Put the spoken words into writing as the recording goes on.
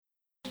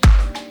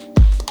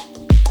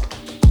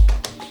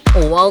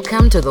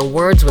Welcome to the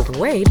Words with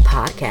Wade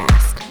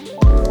podcast.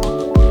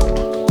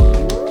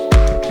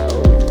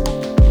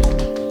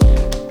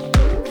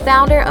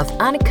 Founder of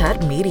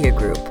Uncut Media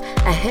Group,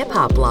 a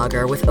hip-hop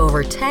blogger with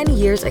over 10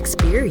 years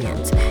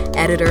experience,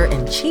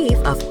 editor-in-chief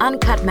of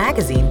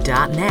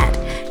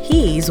UncutMagazine.net,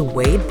 he's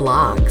Wade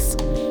Blogs.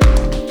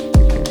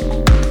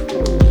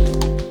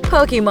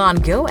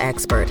 Pokemon Go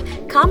expert,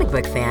 comic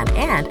book fan,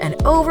 and an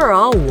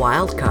overall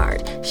wild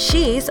card,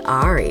 she's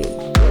Ari.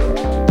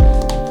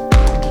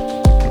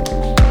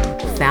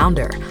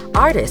 Founder,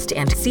 artist,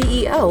 and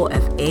CEO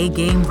of A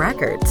Game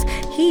Records,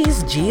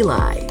 he's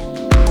G-Lai.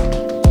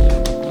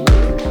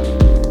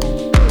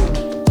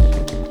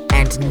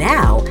 And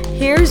now,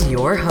 here's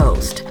your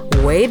host,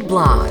 Wade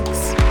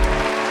Blogs.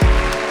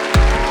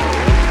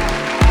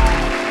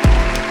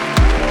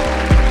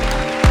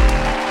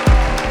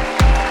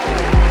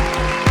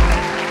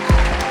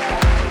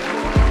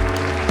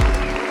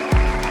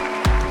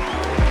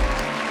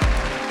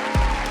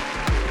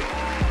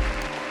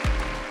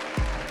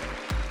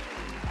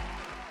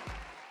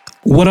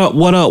 What up?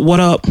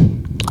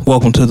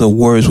 Welcome to the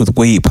Words with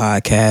Wade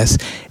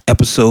podcast,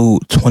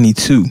 episode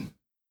 22.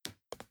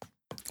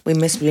 We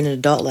missed being an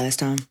adult last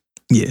time.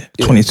 Yeah,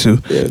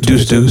 22. Yeah,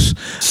 22. Deuce.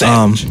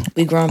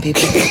 We grown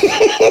people.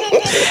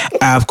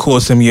 I, of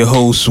course, am your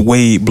host,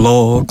 Wade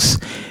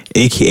Blogs,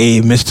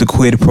 a.k.a. Mr.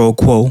 Quid Pro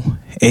Quo,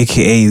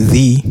 a.k.a.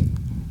 The...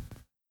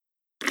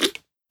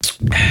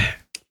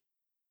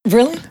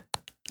 Really?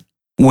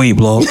 Wade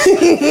Blogs.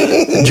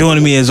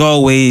 Joining me, as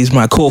always,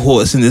 my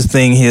cohorts in this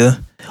thing here,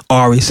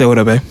 Ari, say what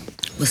up, babe.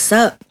 What's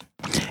up?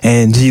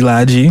 And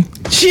G-Lai G.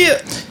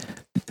 Shit.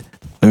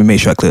 Let me make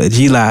sure I clear that.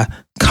 G-Lai,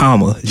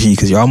 comma, G,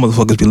 because y'all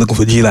motherfuckers be looking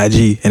for G-Lai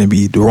G and it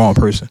be the wrong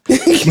person.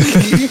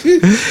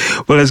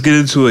 But let's get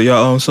into it,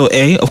 y'all. So,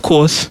 A, of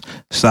course,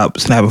 stop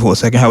snapping for a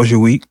second. How was your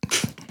week?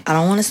 I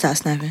don't want to stop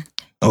snapping.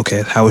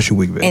 Okay, how was your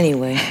week, babe?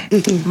 Anyway,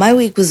 my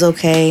week was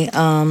okay.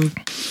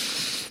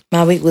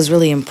 My week was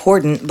really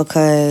important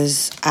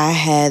because I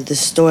had the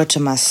store to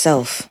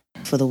myself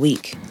for the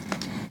week.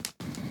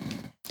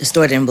 The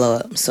store didn't blow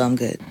up, so I'm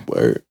good.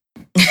 Word.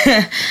 We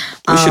should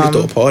have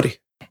thrown a party.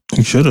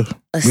 You should have.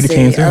 Let's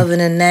see. Other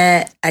than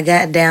that, I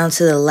got down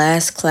to the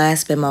last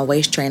class in my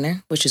waist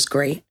trainer, which is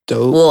great.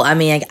 Dope. Well, I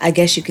mean, I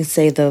guess you can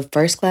say the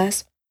first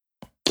class.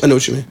 I know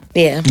what you mean.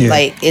 Yeah.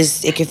 Like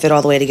it can fit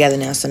all the way together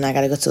now, so now I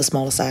got to go to a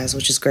smaller size,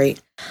 which is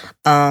great.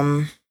 Do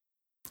you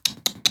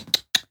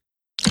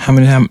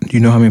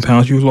know how many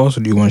pounds you've lost, or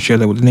do you want to share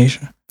that with the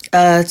nation?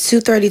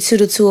 232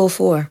 to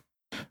 204.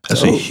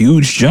 That's a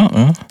huge jump,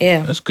 huh?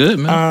 Yeah. That's good,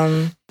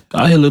 man.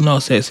 Out here looking all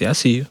sexy. I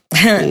see you.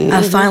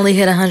 I finally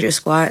hit 100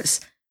 squats,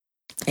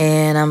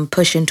 and I'm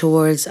pushing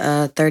towards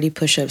 30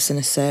 push-ups in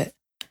a set.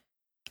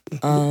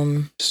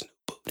 I've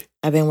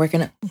been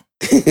working up.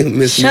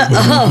 Shut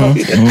up.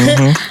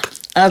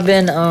 I've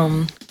been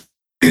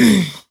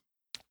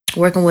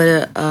working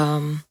with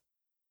a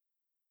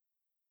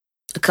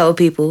couple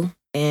people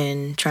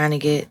and trying to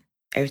get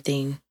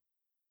everything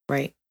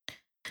right.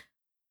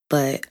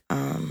 But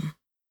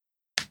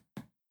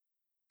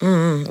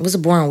it was a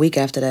boring week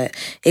after that.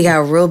 It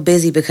got real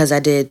busy because I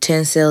did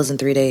 10 sales in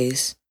 3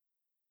 days.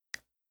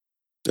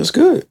 That's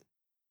good.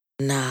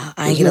 Nah,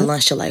 I didn't get a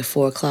lunch till like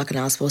 4 o'clock, and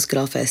I was supposed to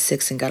get off at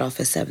 6 and got off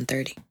at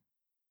 7:30.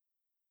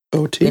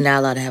 OT? You're not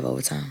allowed to have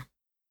overtime.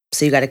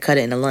 So you got to cut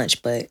it in the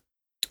lunch, but...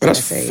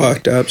 That's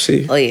fucked up,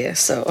 see? Oh, yeah,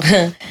 so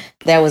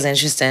that was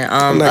interesting.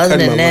 I'm not other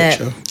than that,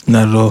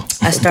 not at all.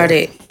 I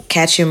started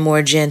catching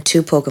more Gen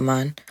 2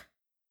 Pokemon.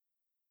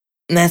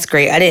 And that's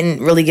great. I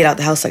didn't really get out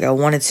the house like I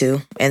wanted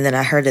to. And then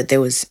I heard that it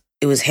was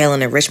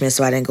hailing in Richmond,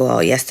 so I didn't go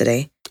out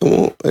yesterday.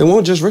 It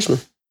won't just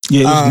Richmond.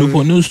 Yeah, it's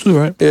Newport News too,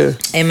 right? Yeah.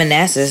 And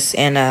Manassas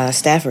and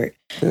Stafford.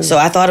 Yeah. So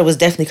I thought it was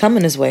definitely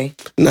coming this way.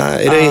 Nah,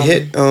 it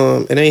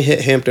ain't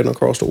hit Hampton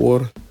across the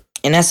water.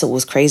 And that's what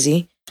was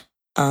crazy.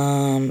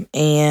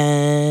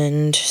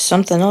 And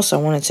something else I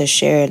wanted to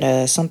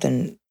share,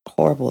 something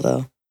horrible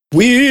though.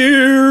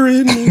 We're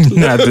in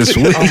not this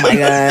week. Oh my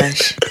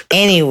gosh.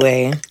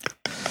 Anyway.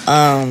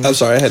 I'm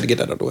sorry, I had to get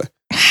that out of the way.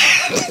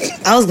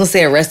 I was gonna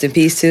say a rest in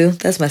peace too.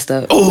 That's messed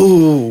up.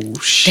 Oh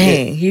shit.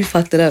 Dang, you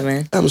fucked it up,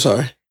 man. I'm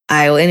sorry.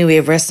 Alright, well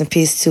anyway, rest in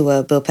peace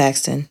to Bill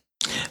Paxton.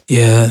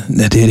 Yeah,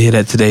 I did hear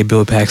that today.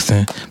 Bill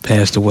Paxton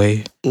passed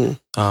away. He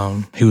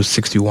was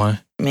 61.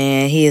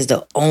 Man, he is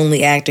the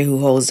only actor who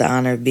holds the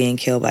honor of being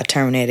killed by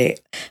Terminator,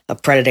 a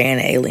Predator, and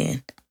an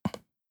Alien.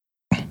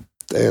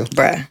 Damn.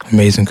 Bruh.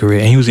 Amazing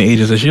career. And he was in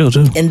Agents of S.H.I.E.L.D.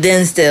 too. And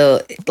then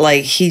still,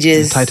 like, he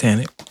just...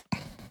 Titanic.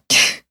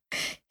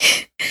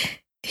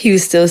 He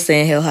was still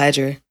saying Hail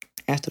Hydra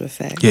after the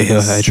fact. Yeah,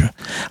 Hail Hydra.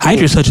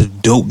 Hydra is such a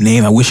dope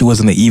name. I wish it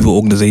wasn't an evil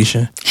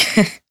organization.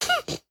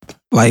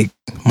 Like,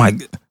 you know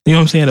what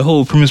I'm saying? The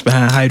whole premise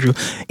behind Hydra.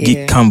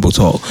 Get combo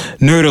talk.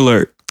 Nerd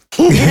alert.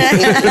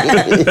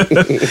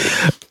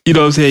 You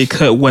know what I'm saying?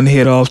 Cut one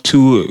head off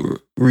to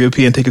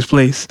reappear and take his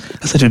place.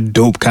 That's such a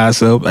dope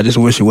concept. I just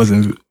wish it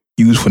wasn't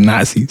used for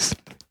Nazis.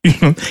 You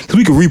know, because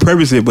we could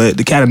repurpose it, but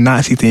the kind of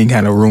Nazi thing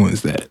kind of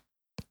ruins that.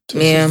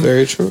 Yeah,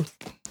 very true.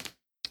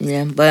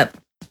 Yeah, but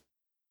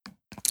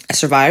I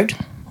survived.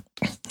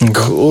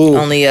 Cool.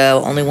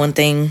 Only one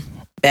thing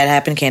bad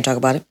happened. Can't talk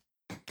about it.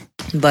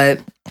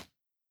 But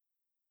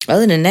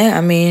other than that,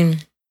 I mean,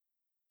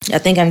 I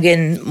think I'm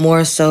getting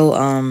more so,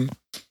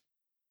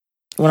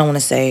 what I want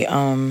to say,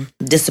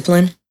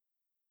 discipline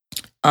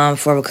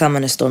for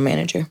becoming a store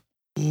manager.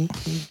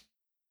 Mm-hmm.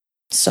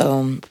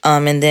 So,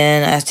 and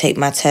then I take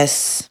my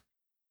tests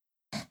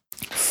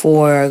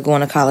for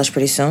going to college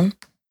pretty soon.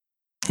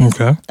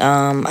 Okay.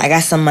 I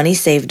got some money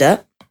saved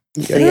up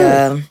for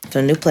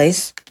the new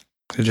place.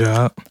 Good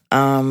job.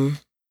 And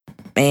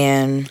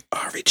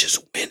Ari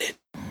just winning.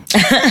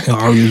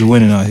 Ari just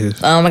winning out here.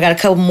 I got a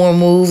couple more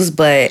moves,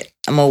 but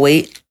I'm gonna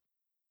wait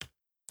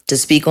to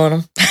speak on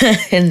them,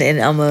 and then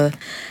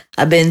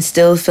I've been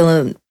still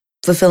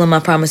fulfilling my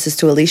promises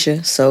to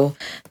Alicia, so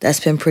that's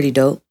been pretty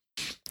dope.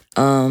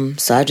 So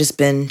I've just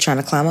been trying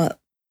to climb up.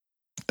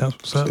 That's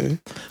what's up.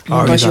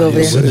 What about you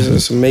over there?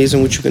 It's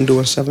amazing what you can do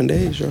in 7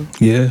 days, yo.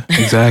 Yeah,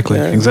 exactly.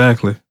 Yeah.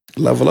 Exactly.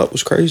 Level up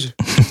was crazy.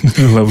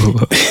 Level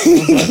up.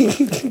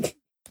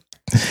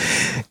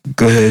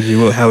 Go ahead,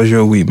 G. How was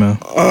your week, man?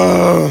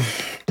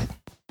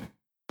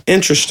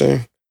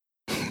 Interesting.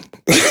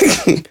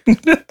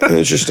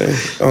 Interesting.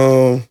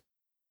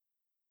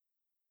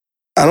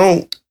 I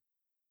don't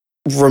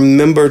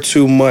remember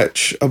too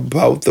much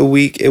about the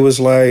week. It was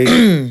like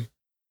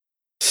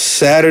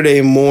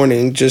Saturday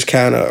morning just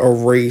kind of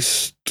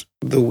erased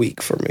the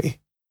week for me.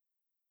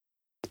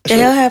 What the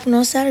hell happened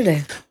on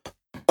Saturday?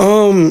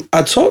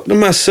 I talked to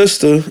my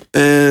sister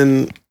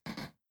and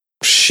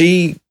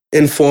she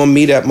informed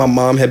me that my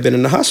mom had been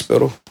in the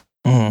hospital.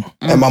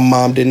 And my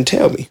mom didn't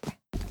tell me.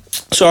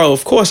 So,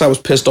 of course, I was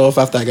pissed off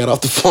after I got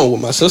off the phone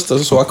with my sister.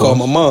 So I called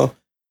my mom.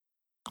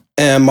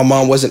 And my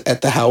mom wasn't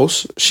at the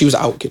house. She was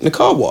out getting the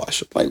car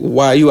wash. Like,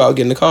 why are you out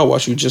getting the car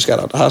wash? You just got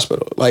out the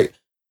hospital. Like,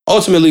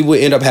 ultimately, what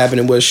ended up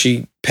happening was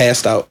she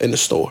passed out in the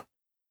store.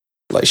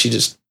 Like, she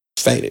just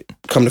fainted.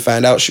 Come to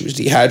find out, she was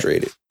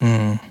dehydrated.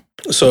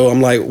 So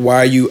I'm like, why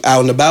are you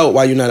out and about?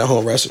 Why are you not at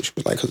home resting? She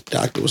was like, because the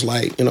doctor was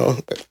like, you know,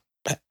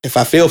 if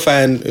I feel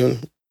fine,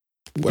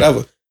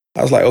 whatever.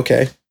 I was like,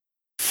 okay,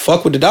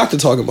 fuck what the doctor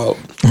talking about.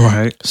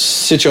 Right.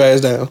 Sit your ass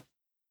down,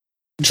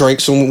 drink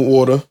some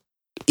water,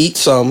 eat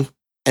some,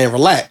 and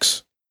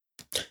relax.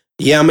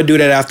 Yeah, I'm going to do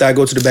that after I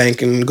go to the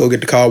bank and go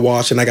get the car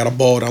washed, and I got a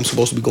ball that I'm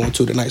supposed to be going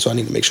to tonight, so I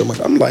need to make sure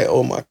I'm like,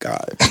 oh my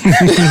God.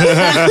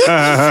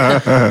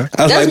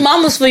 That's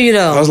mama's for you,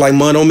 though. I was like,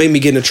 Mom, don't make me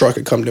get in the truck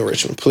and come to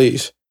Richmond,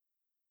 please.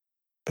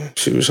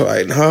 She was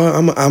like, no,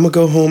 I'm going to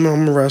go home and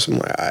I'm going to rest. I'm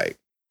like, all right.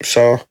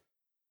 So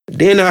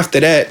then after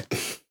that,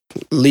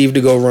 leave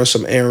to go run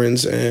some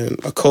errands, and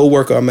a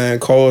coworker of mine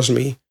calls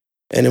me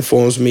and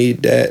informs me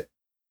that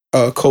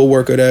a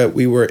coworker that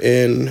we were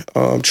in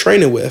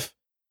training with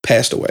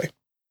passed away.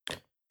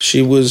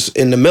 She was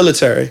in the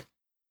military,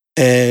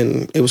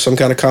 and it was some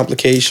kind of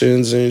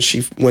complications, and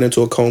she went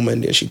into a coma,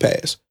 and then she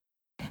passed.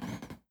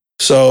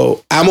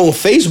 So I'm on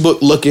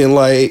Facebook looking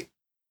like,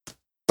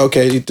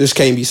 okay, this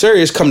can't be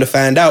serious. Come to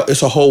find out,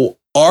 it's a whole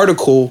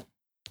article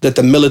that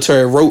the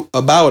military wrote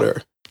about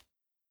her.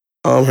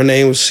 Her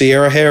name was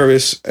Sierra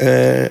Harris,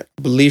 and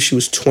I believe she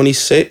was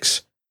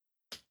 26,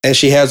 and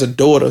she has a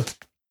daughter.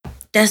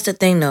 That's the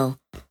thing, though.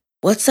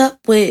 What's up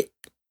with...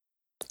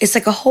 It's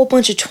like a whole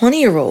bunch of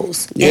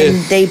 20-year-olds, and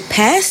they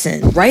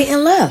passing right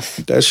and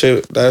left. That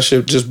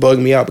shit just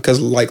bugged me out because,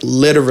 like,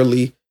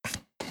 literally,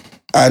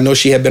 I know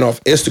she had been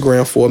off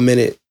Instagram for a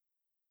minute.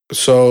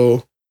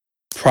 So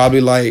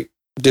probably like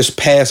this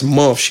past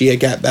month, she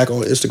had got back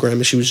on Instagram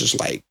and she was just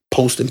like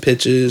posting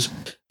pictures,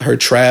 her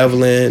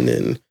traveling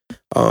and,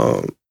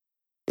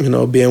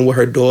 being with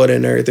her daughter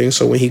and everything.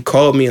 So when he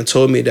called me and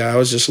told me that, I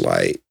was just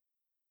like,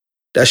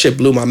 that shit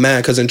blew my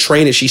mind because in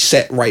training, she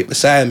sat right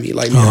beside me.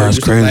 Like, her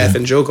used to laugh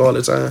and joke all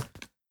the time.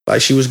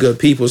 Like, she was good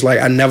people. It's like,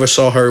 I never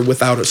saw her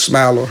without a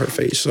smile on her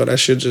face. So that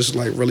shit just,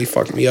 like, really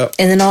fucked me up.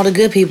 And then all the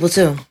good people,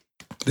 too.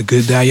 The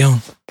good die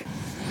young.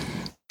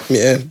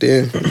 Yeah,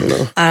 damn,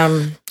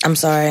 I'm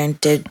sorry, and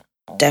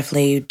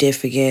definitely did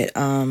forget.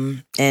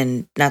 And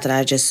not that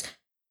I just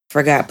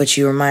forgot, but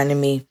you reminded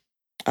me.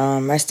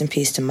 Rest in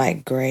peace to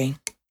Mike Gray.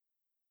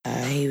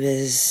 He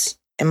was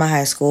in my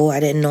high school.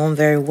 I didn't know him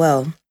very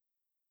well.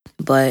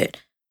 But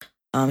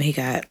he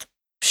got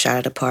shot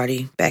at a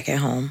party back at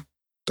home.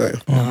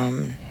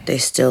 Damn. They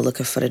still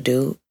looking for the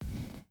dude.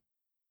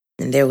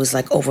 And there was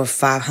like over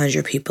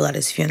 500 people at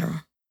his funeral.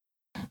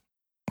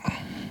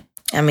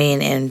 I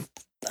mean, and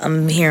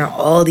I'm hearing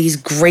all these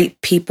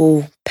great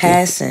people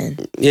passing.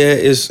 Yeah,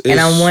 it's and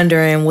I'm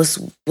wondering what's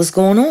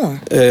going on.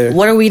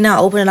 What are we not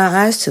opening our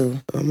eyes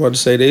to? I'm about to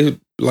say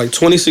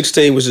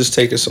 2016 was just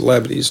taking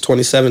celebrities.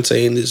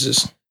 2017 is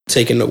just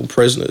taking no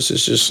prisoners.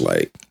 It's just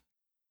like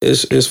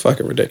it's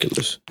fucking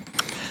ridiculous.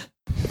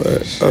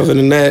 But other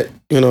than that,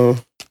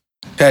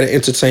 had an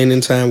entertaining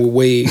time with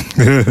Wade.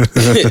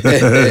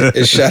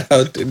 And shout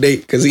out to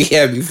Nate because he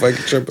had me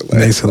fucking tripping.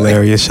 Nate's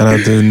hilarious. Shout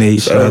out to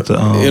Nate. Shout out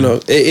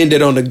to it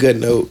ended on a good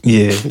note.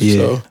 Yeah.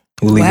 So,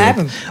 We'll leave what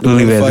happened? We'll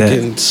leave it at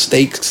fucking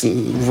steaks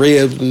and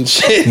ribs and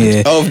shit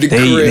Yeah, off the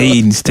grill. They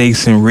eating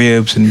steaks and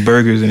ribs and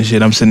burgers and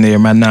shit. I'm sitting there,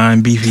 my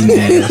non-beef eating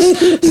ass,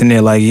 sitting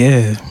there like,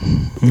 yeah.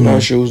 My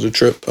shit was a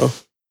trip though.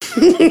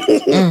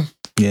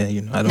 Yeah,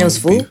 you know, I don't. It was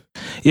full?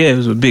 Yeah, it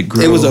was a big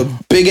grill. It was a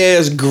big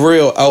ass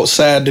grill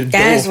outside the door.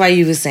 That's why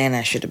you was saying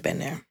I should have been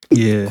there.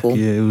 Yeah, Cool.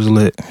 yeah, it was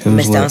lit. It was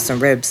Missed lit. out on some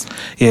ribs.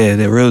 Yeah,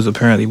 the ribs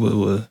apparently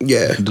were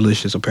Yeah.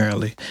 delicious.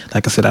 Apparently,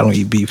 like I said, I don't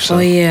eat beef, so Oh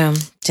yeah,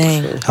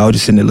 dang. I was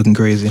just sitting there looking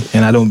crazy.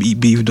 And I don't eat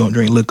beef, don't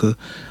drink liquor,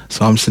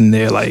 so I'm sitting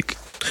there like,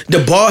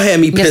 The bar had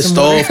me Get pissed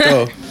some more. off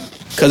though,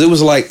 because it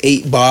was like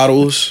 8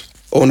 bottles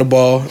on the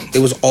bar. It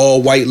was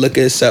all white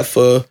liquor except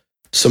for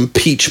some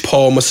peach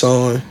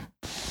Parmesan.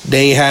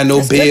 They ain't had no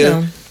That's good, beer.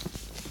 though.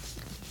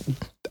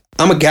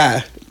 I'm a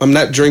guy. I'm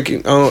not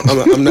drinking.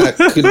 I'm not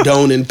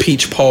condoning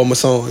peach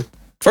Parmesan.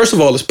 First of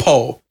all, it's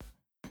Paul.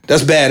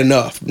 That's bad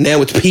enough.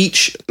 Now it's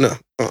peach. No.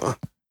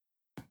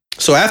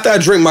 So after I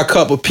drink my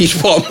cup of peach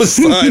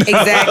Parmesan,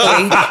 Exactly.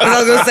 'Cause I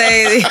was gonna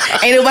say,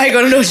 ain't nobody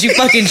gonna know what you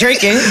fucking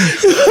drinking.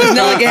 It's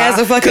not like it has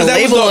a fucking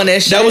label on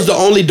that shit. That was the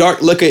only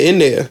dark liquor in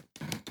there.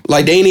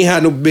 Like they ain't even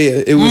had no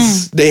beer. It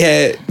was they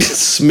had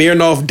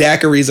Smirnoff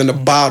daiquiris in a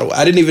bottle.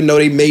 I didn't even know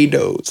they made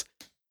those.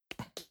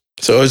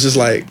 So it was just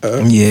like,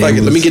 Yeah, fuck it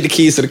it, let me was- get the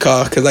keys to the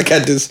car because I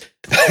got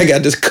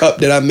this cup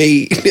that I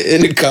made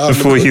in the car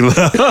before you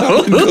left.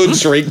 I'm gonna go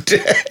drink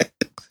that.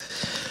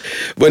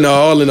 But no,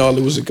 all in all,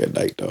 it was a good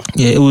night though.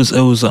 Yeah, it was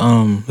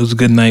a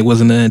good night. It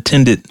wasn't an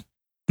intended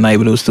night,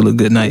 but it was still a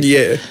good night.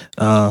 Yeah.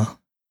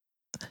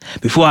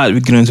 Before I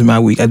get into my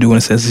week, I do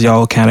want to say, since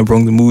y'all kind of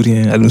brought the mood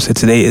in, I do want to say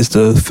today is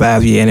the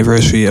 5-year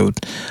anniversary of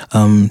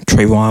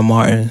Trayvon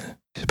Martin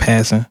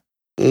passing.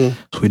 So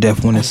we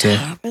definitely want to say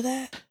top of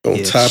that.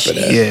 On top of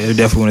that. Yeah, we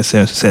definitely want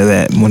to say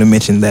that. Want to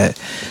mention that.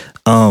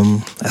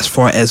 As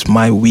far as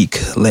my week,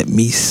 let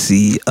me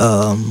see.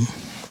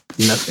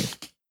 Nothing.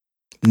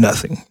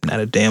 Not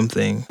a damn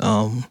thing.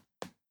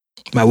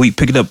 My week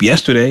picked up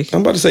yesterday.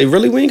 I'm about to say,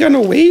 really, we ain't got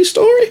no Wade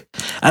story?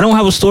 I don't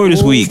have a story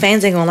this Ooh, week.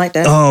 Fans ain't gonna like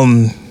that.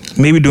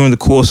 Maybe during the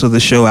course of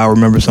the show, I'll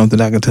remember something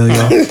I can tell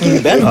y'all.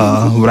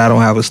 But I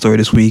don't have a story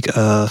this week.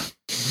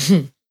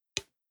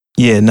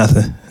 Yeah,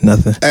 nothing.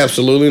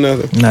 Absolutely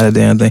nothing. Not a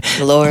damn thing.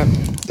 Lord.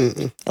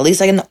 At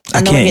least I know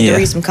I can't, get yeah. to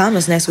read some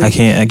comments next week. I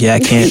can't.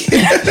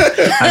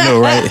 I know,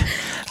 right?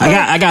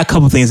 I got a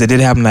couple things that did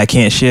happen that I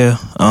can't share.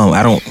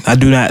 I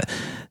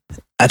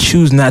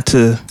choose not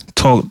to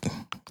talk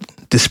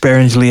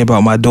disparagingly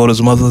about my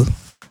daughter's mother,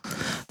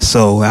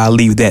 so I'll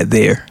leave that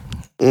there.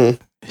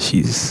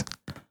 She's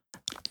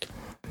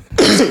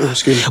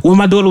Excuse me. when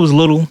my daughter was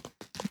little,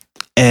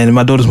 and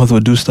my daughter's mother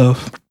would do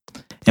stuff,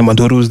 and my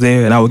daughter was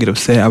there, and I would get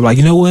upset. I'd be like,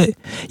 you know what?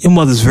 Your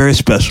mother's very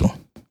special.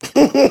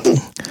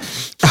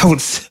 I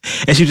would,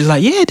 and she was just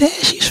like, yeah, Dad,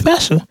 she's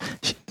special.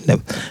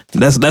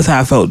 That's how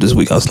I felt this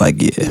week. I was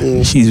like,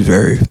 yeah, she's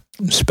very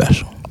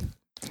special.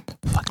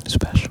 Fucking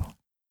special.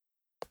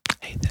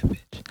 I hate that bitch.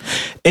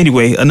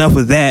 Anyway, enough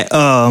of that.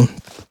 I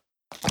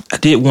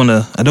don't want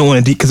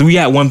to, because we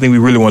got one thing we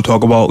really want to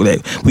talk about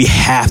that we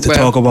have to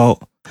talk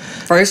about.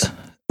 First?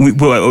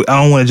 But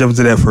I don't want to jump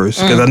into that first,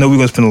 because I know we're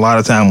going to spend a lot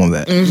of time on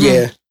that.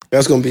 Yeah.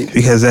 That's gonna be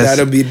Because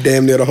that'll be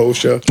damn near the whole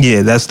show.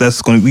 Yeah,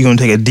 we're gonna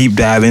take a deep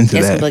dive into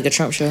It's that. gonna be like a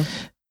Trump show.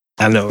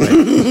 I know,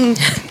 right?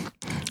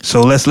 So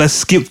let's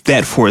skip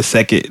that for a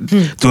second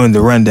during the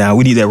rundown.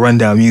 We need that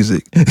rundown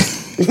music.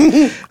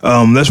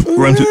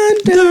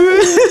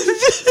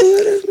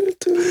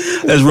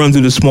 Let's run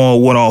through the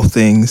small one-off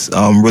things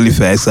really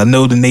fast. I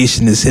know the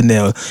nation is sitting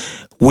there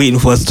waiting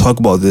for us to talk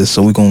about this,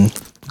 so we're gonna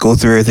go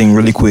through everything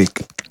really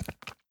quick.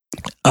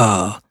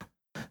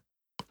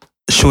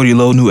 Shorty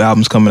Low new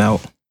album's coming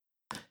out.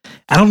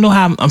 I don't know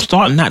how I'm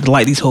starting not to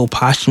like these whole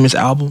posthumous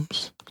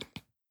albums,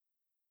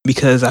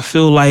 because I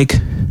feel like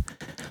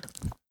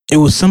it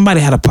was somebody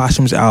had a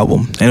posthumous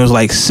album and it was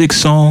like 6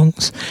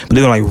 songs, but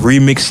they were like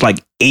remixed like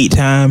 8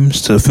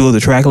 times to fill the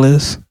track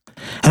list.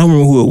 I don't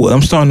remember who it was.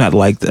 I'm starting not to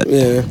like that.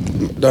 Yeah,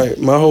 like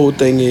my whole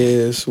thing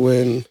is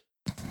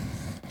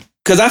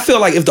because I feel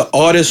like if the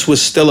artist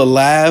was still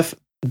alive,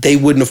 they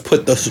wouldn't have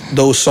put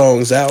those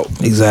songs out.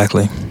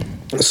 Exactly.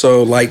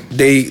 So like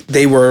they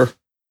were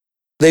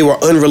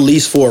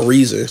unreleased for a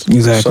reason.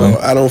 Exactly. So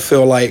I don't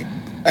feel like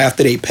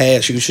after they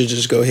pass, you should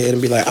just go ahead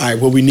and be like, all right,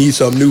 well, we need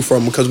something new from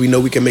them because we know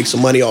we can make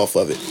some money off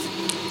of it.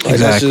 Like,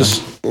 Exactly. That's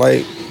just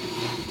like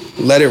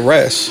let it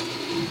rest.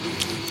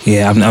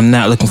 Yeah, I'm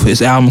not looking for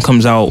this. Album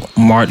comes out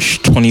March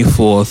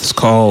 24th. It's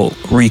called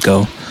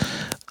Rico.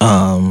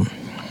 I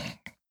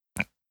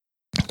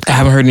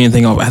haven't heard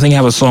anything of. I think I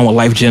have a song with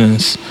Life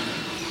Jennings.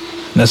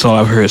 That's all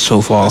I've heard so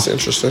far. That's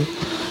interesting.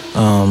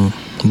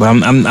 But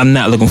I'm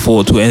not looking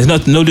forward to it. And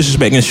it's no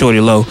disrespect in Shorty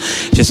Low.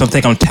 It's just I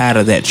think I'm tired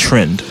of that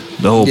trend,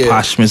 the whole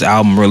posthumous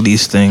album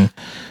release thing.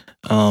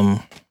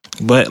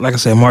 But like I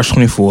said, March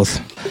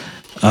 24th.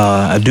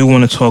 I do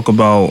want to talk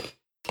about.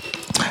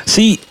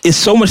 See, it's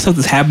so much stuff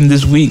that's happened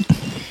this week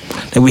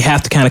that we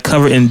have to kind of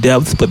cover in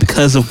depth. But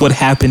because of what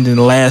happened in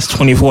the last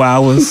 24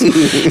 hours,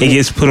 it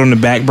gets put on the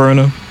back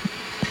burner.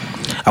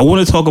 I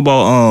want to talk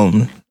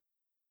about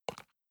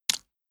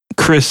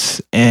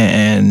Chris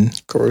and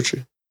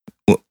Carucci.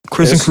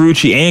 Chris and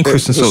Carucci and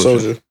Chris and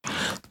Soulja.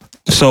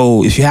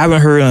 So if you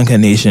haven't heard Uncut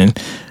Nation,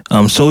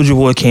 Soulja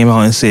Boy came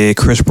out and said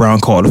Chris Brown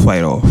called the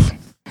fight off.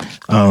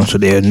 So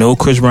there's no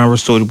Chris Brown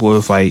versus Soulja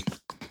Boy fight.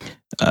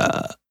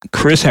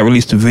 Chris had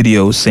released a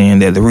video saying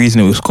that the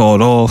reason it was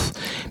called off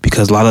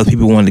because a lot of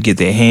people wanted to get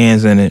their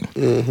hands in it,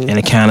 and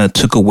it kind of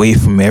took away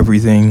from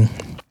everything.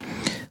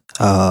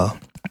 On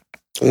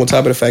top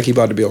of the fact he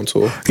about to be on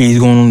tour. He's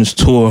going on this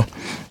tour.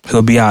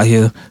 He'll be out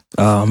here.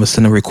 I'm gonna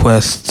send a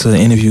request to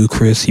interview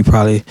Chris. He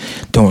probably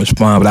don't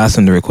respond, but I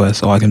send the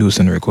request. All I can do is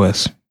send the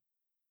request.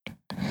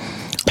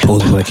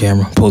 Pose for the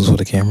camera.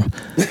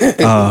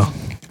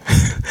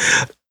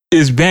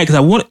 It's bad because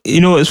I want,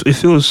 it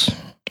feels,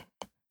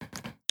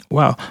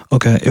 wow,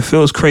 okay. It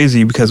feels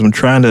crazy because I'm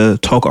trying to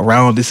talk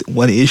around this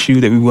one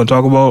issue that we want to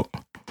talk about.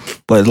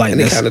 But like,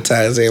 and it kind of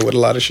ties in with a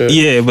lot of shit.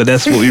 Yeah, but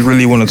that's what we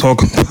really want to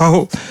talk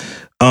about.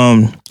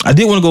 I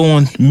did want to go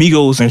on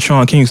Migos and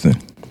Sean Kingston.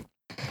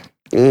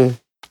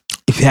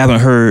 If you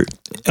haven't heard,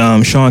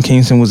 Sean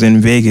Kingston was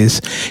in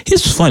Vegas.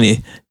 It's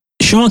funny.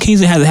 Sean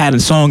Kingston hasn't had a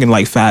song in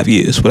like 5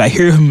 years, but I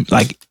hear him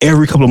like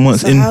every couple of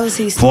months. So how is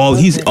he involved?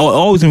 He's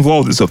always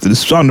involved in something. It's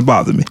starting to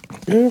bother me.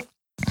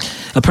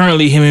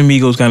 Apparently, him and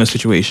Migos got in a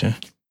situation,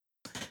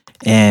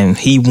 and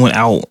he went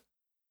out.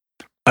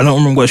 I don't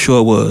remember what show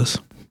it was,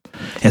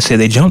 and said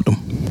they jumped him.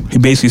 He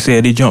basically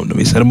said they jumped him.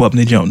 He set him up and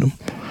they jumped him.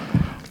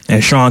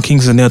 And Sean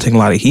Kingston now taking a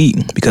lot of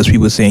heat because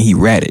people were saying he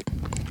ratted.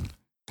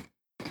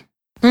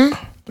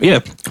 Yeah.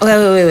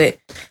 Okay, wait.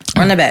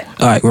 Run that back.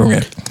 All right, we're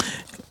ready.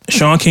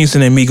 Sean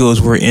Kingston and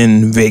Migos were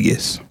in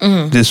Vegas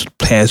this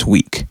past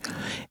week,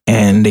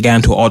 and they got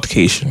into an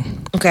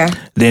altercation. Okay.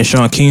 Then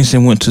Sean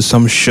Kingston went to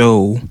some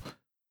show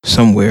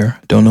somewhere,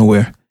 don't know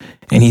where,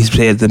 and he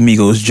said the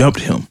Migos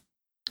jumped him.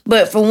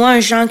 But for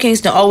one, Sean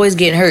Kingston always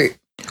getting hurt.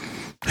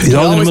 He's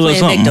always in the middle of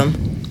something.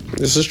 Victim.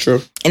 This is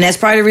true. And that's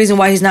probably the reason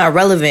why he's not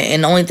relevant.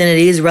 And the only thing that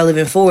he is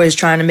relevant for is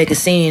trying to make a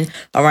scene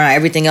around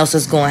everything else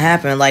that's going to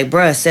happen. Like,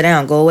 bruh, sit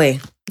down, go away.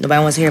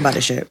 Nobody wants to hear about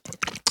this shit.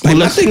 Like,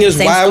 my thing is,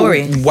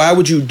 why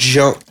would you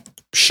jump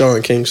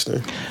Sean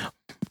Kingston?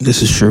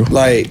 This is true.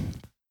 Like,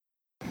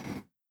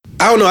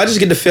 I don't know. I just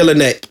get the feeling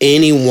that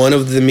any one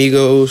of the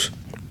Migos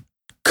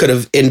could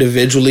have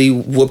individually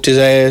whooped his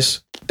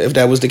ass if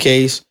that was the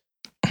case.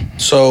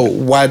 So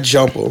why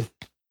jump him?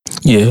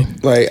 Yeah.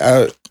 Like,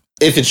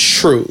 if it's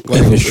true.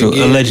 Like, if it's true.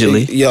 Again,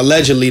 allegedly. Yeah,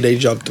 allegedly they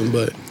jumped him.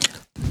 But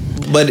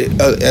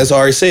as I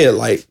already said,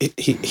 like,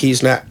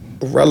 he's not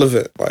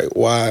relevant. Like,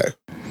 why?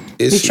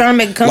 He's trying to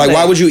make a comeback. Like,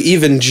 why would you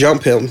even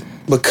jump him?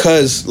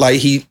 Because, like,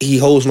 he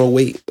holds no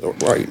weight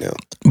right now.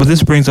 But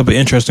this brings up an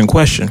interesting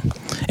question.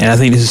 And I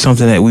think this is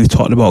something that we've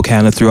talked about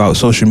kind of throughout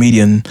social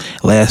media in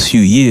the last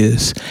few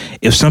years.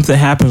 If something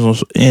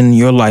happens in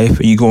your life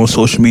and you go on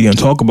social media and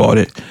talk about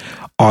it,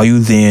 are you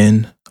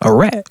then a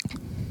rat?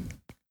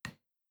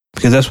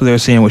 Because that's what they're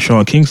saying with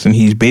Sean Kingston.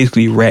 He's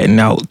basically ratting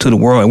out to the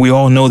world. And we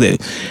all know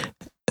that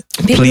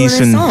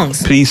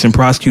police and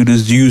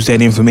prosecutors use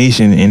that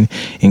information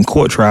in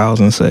court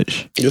trials and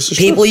such.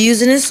 People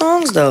using his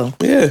songs, though.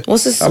 Yeah.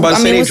 What's this? I'm about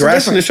to say they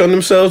dress and show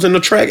themselves in the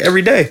track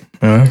every day.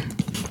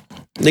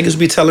 Niggas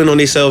be telling on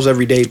themselves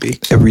every day, B.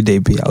 Every day,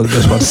 B. I was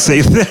just about to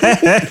say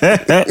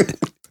that.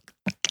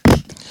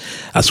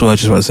 I swear I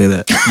just want to say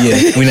that.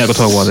 Yeah, we're not going to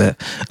talk about that.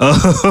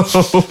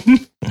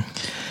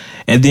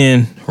 And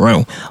then,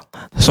 right.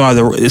 Sorry,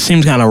 it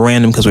seems kind of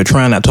random because we're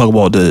trying not to talk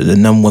about the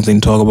number one thing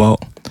to talk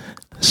about.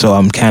 So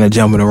I'm kind of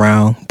jumping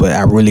around, but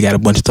I really got a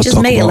bunch of stuff to talk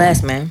about. Just make it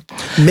last, man.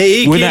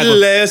 Make it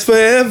last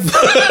forever.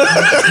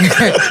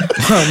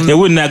 Yeah,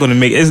 we're not going to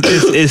make it.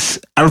 It's.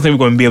 I don't think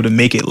we're going to be able to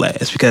make it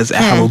last because I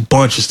have a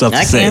bunch of stuff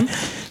to say.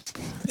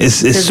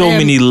 It's so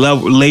many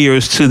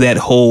layers to that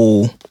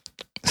whole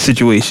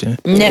situation.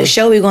 Next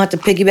show, we're going to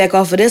have to piggyback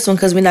off of this one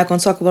because we're not going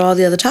to talk about all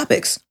the other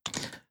topics.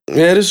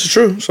 Yeah, this is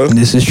true. So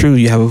this is true.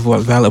 You have a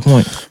valid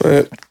point.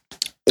 I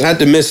had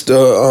to miss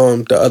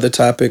the other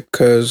topic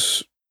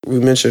because we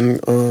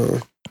mentioned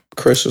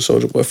Chris and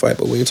Soulja Boy fight,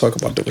 but we didn't talk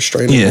about the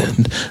restraining order.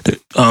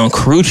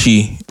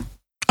 Carucci,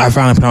 I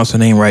finally pronounced her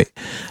name right.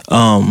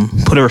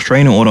 Put a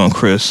restraining order on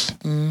Chris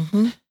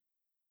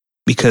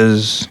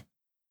because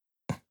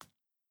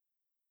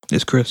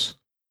it's Chris.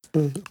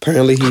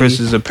 Apparently, Chris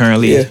is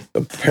apparently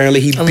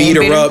he beat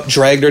her up,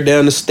 dragged her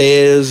down the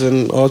stairs,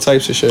 and all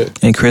types of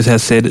shit. And Chris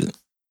has said,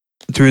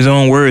 through his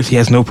own words, he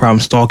has no problem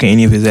stalking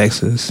any of his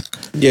exes.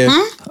 Yeah.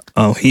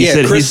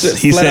 Chris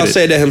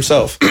said that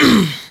himself.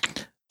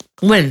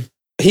 When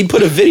he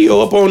put a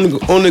video up on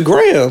the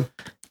gram,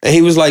 and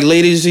he was like,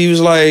 "Ladies," he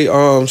was like,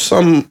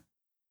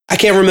 I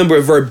can't remember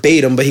it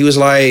verbatim, but he was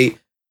like,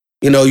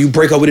 you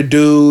break up with a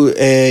dude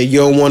and you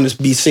don't want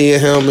to be seeing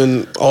him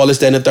and all this,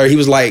 that, and the third. He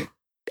was like,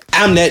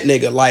 I'm that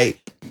nigga. Like,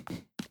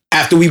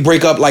 after we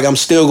break up, like, I'm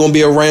still gonna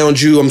be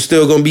around you. I'm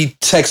still gonna be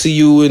texting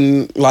you,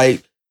 and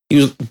like, he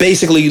was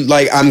basically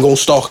like, I'm gonna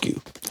stalk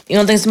you. You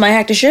don't think somebody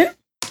hacked the shit?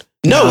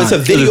 No, it's a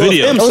video of him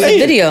saying. It's a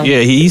video. Yeah,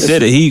 he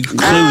said it. He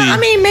clearly. I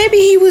mean, maybe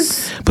he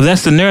was. But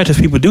that's the narrative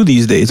people do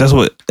these days. That's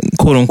what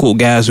quote unquote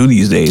guys do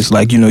these days.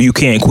 Like, you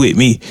can't quit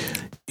me.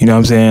 You know what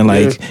I'm saying?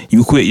 Like,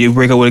 you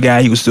break up with a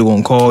guy, he was still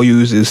gonna call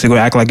you, still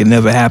gonna act like it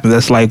never happened.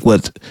 That's like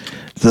what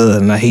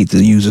and I hate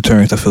to use the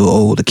terms I feel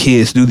old, the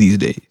kids do these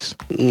days.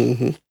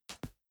 Mm-hmm.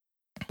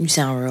 You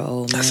sound real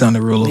old, man. I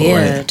sounded real old,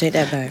 right? Take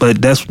that back.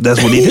 But that's what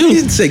they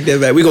do. Take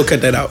that back. We gonna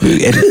cut that out.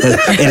 Edit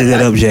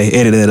that up, Jay.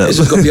 Edit that up. It's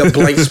just gonna be a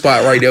blank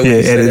spot right there.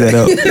 Yeah, edit that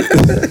up.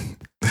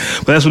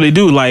 But that's what they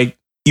do. Like,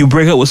 you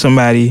break up with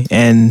somebody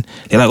and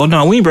they're like, oh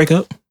no, we ain't break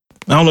up.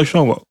 I don't know what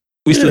you're talking about.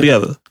 We still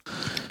together.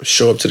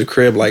 Show up to the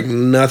crib like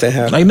nothing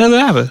happened. Like nothing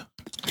happened.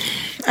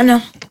 I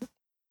know.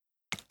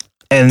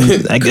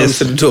 And I guess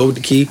to the door with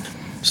the key,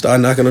 start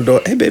knocking on the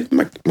door. Hey baby,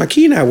 my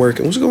key not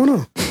working. What's going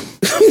on?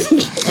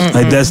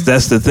 Like that's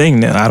the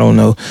thing now. I don't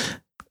know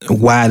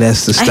why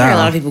that's the style. I hear a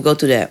lot of people go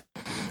through that.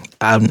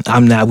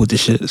 I'm not with the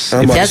shits.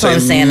 That's what I'm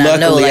saying. I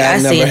know. Like, I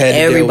seen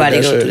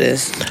everybody go through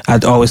this. I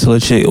always tell a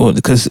chick,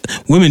 because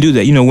women do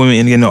that. You know,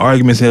 women get in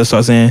arguments, they'll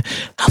start saying,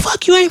 "Oh,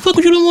 fuck you, I ain't fuck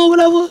with you no more,"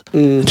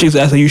 whatever. Chicks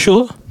ask, "Are you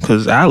sure?"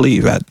 Because I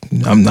leave.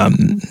 I'm not.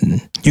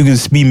 You can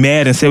be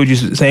mad and say what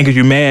you're saying because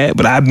you're mad,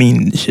 but I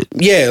mean shit.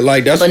 Yeah,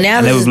 like that's. But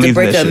now this is the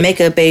breakup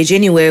makeup age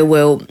anyway.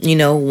 Where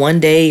one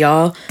day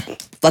y'all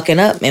fucking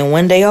up and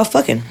one day y'all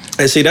fucking.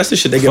 And see, that's the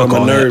shit that get on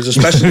my nerves,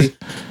 especially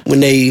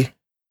when they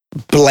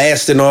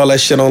blasting all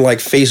that shit on like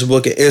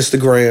Facebook and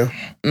Instagram.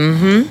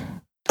 Mm-hmm.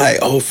 Like,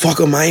 oh, fuck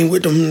them, I ain't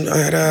with them.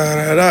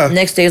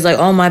 Next day is like,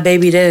 oh, my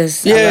baby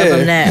this. I love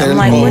him that. I'm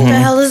like, what the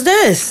hell is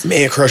this?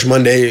 Man crush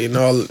Monday and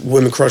all,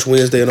 women crush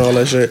Wednesday and all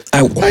that shit.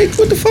 Like,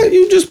 what the fuck?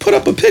 You just put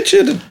up a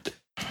picture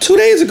 2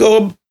 days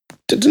ago.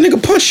 The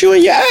nigga punched you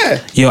in your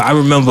eye. Yo, I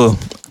remember,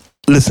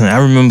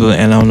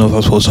 and I don't know if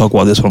I'm supposed to talk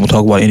about this, but I'm gonna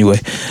talk about it anyway.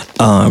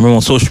 I remember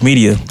on social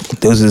media,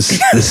 there was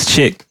this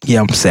chick. Yeah,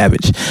 I'm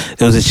savage.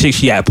 There was a chick,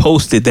 she had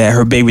posted that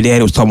her baby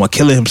daddy was talking about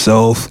killing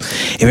himself.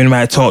 If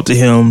anybody talked to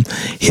him,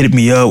 hit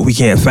me up. We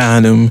can't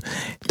find him.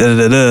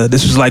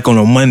 This was like on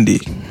a Monday,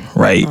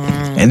 right?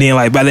 And then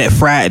like by that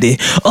Friday,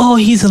 oh,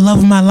 he's the love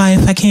of my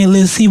life. I can't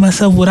see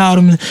myself without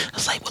him. I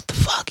was like, what the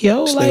fuck,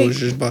 yo? This like, was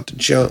just about to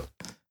jump.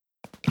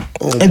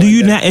 Oh, and do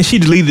you not? And she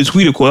deleted the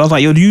tweet, of course. I was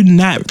like, yo, do you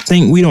not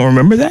think we don't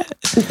remember that?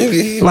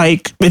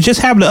 Like, it just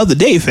happened the other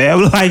day,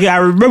 fam. Like, I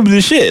remember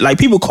this shit. Like,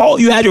 people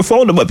called you, had your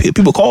phone number,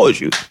 people called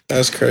you.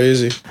 That's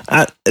crazy.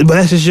 But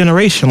that's this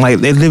generation. Like,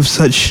 they live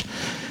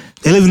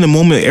in the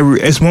moment.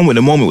 It's moment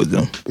to moment with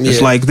them. Yeah. It's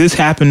like, this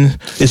happened,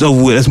 it's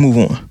over with, let's move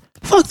on.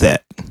 Fuck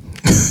that.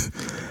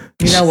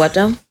 You know what,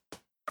 though?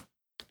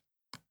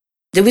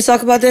 Did we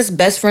talk about this?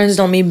 Best friends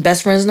don't mean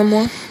best friends no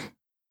more?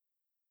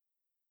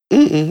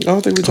 I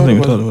don't think we talked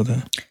about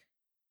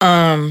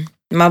that.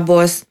 My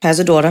boss has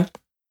a daughter.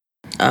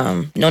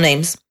 No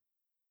names.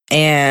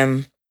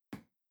 And,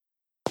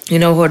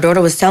 her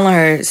daughter was telling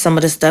her some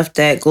of the stuff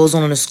that goes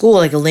on in the school,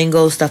 like a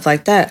lingo, stuff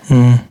like that.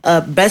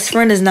 Best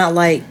friend is not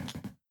like,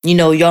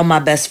 y'all my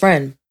best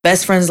friend.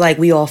 Best friend's like,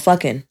 we all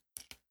fucking.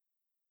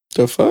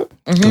 The fuck?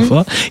 Mm-hmm. The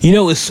fuck?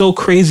 It's so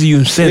crazy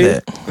you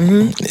said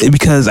that.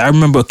 Because I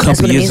remember a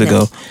couple years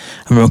ago,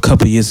 I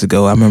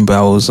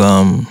was,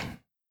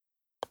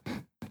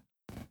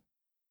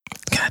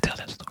 can I tell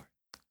that story?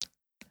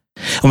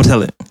 I'm gonna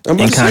tell it in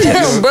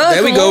context.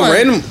 There we go,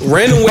 random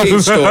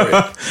wage story.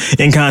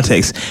 In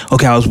context,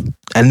 okay,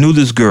 I knew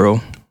this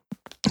girl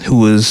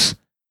and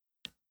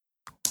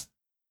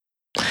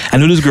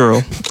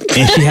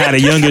she had a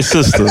younger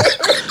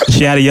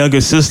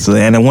sister.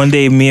 And then one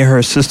day, me and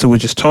her sister were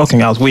just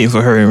talking. I was waiting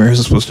for her, and her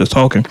sister was just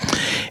talking.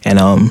 And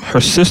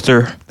her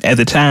sister at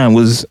the time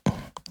was,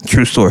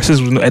 true story.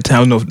 Sister was at the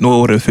time no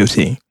older than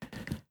 15.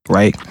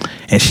 Right?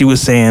 And she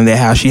was saying that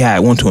how she had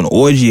went to an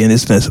orgy and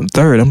this and some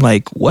third. I'm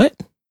like, what?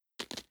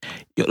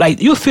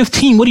 You're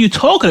 15. What are you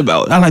talking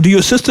about? I'm like, do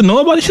your sister know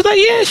about it? She's like,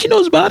 yeah, she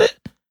knows about it.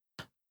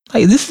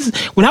 Like,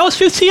 when I was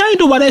 15, I didn't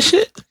know about that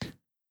shit.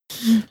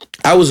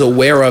 I was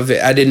aware of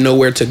it. I didn't know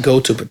where to go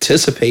to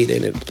participate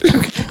in it.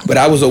 But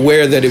I was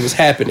aware that it was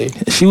happening.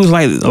 She was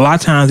like, a lot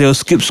of times they'll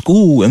skip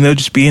school and they'll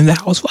just be in the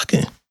house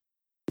fucking.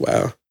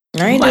 Wow.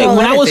 Like,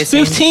 when I was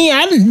 15,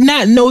 I did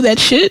not know that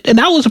shit. And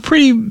I was a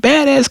pretty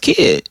badass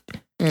kid.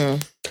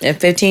 At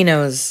 15, I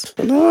was...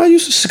 No, I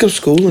used to skip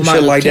school and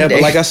shit like that.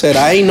 But like I said,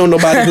 I ain't know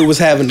nobody who was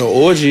having the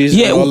orgies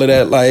and all of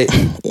that. Like,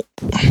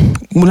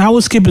 when I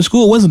was skipping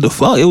school, it wasn't the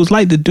fuck. It was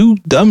like to do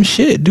dumb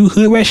shit, do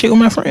hood rat shit with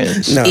my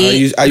friends. No, I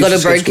used go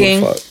to Burger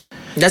King.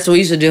 That's what we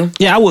used to do.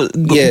 Yeah, I would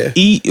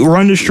eat,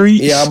 run the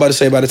streets. Yeah, I was about to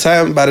say, by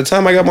the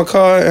time I got my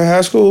car in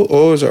high school,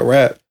 it was a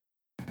wrap.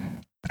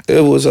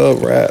 It was a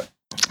wrap.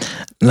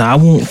 Nah, I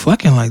won't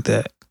fucking like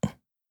that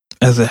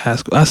as a high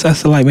school. I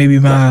said like maybe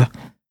my...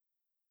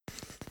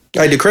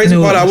 Like, the crazy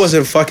part, I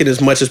wasn't fucking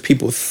as much as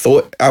people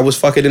thought I was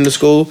fucking in the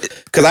school.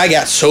 Because I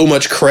got so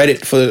much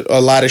credit for a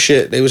lot of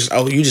shit. They was,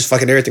 you just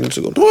fucking everything in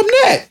school. No, I'm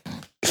not.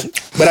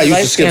 But I used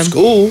to skip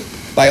school.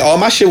 Like, all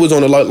my shit was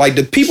on the... Like,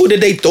 the people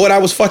that they thought I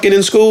was fucking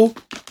in school,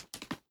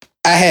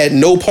 I had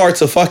no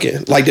parts of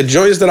fucking. Like, the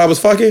joints that I was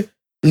fucking,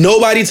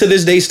 nobody to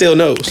this day still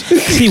knows.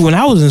 See, when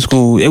I was in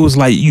school, it was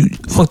like you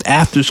fucked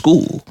after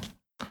school.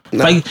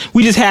 Nah. Like,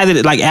 we just had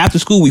it, like, after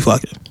school, we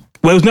fucking.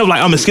 Well, it was never like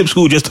I'm gonna skip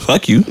school just to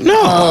fuck you. No.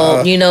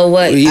 Oh, you know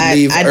what? We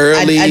leave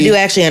early. I do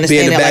actually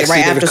understand that. Like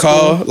right after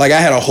school. Like I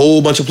had a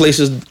whole bunch of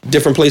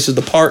different places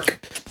to park.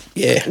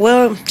 Yeah.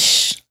 Well,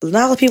 a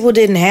lot of people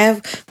didn't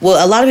have.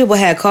 Well, a lot of people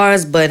had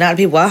cars, but not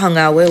the people I hung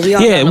out with. We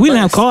didn't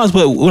have cars,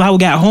 but when I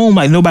got home,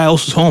 like nobody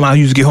else was home. I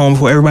used to get home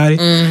before everybody.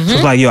 Mm-hmm. So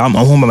it's like, yo, I'm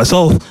home by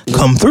myself.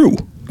 Come through.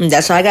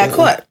 That's how I got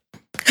caught.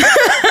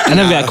 I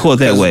never got caught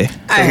that way.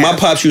 My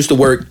pops used to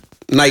work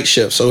night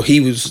shift, so he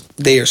was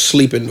there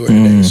sleeping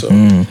during the day. So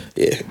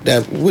yeah,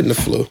 that wouldn't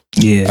have flew.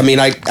 Yeah. I mean,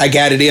 I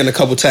got it in a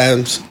couple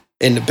times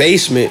in the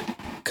basement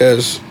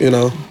because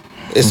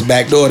it's the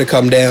back door to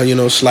come down.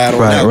 Slide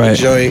on out the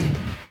joint,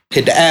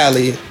 hit the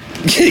alley,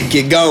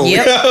 get going.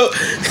 Yep.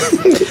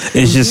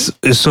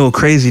 It's so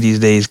crazy these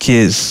days,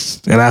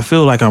 kids. And I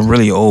feel like I'm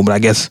really old, but I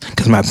guess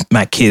because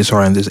my kids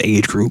are in this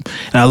age group.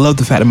 And I love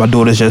the fact that my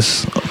daughter's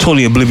just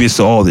totally oblivious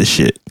to all this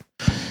shit.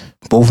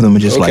 Both of them are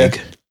just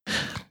like...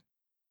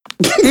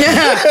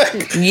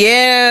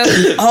 Yeah.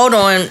 Hold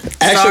on.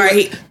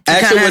 Sorry.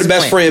 Actually, what his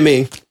best friend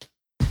mean?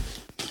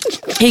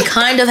 He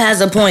kind of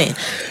has a point.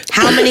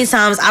 How many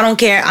times, I don't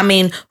care. I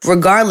mean,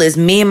 regardless,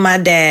 me and my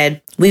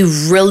dad, we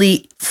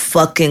really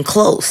fucking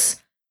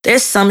close.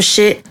 There's some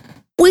shit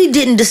we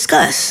didn't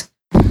discuss.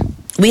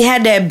 We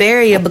had that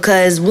barrier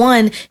because,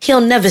 one, he'll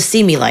never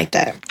see me like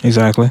that.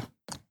 Exactly.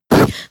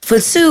 For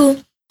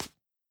two,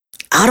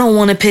 I don't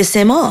want to piss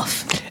him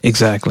off.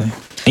 Exactly.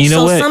 And you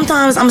know what?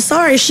 Sometimes, I'm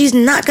sorry, she's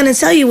not going to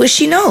tell you what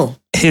she know.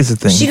 Here's the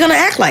thing. She's going to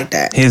act like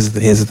that. Here's the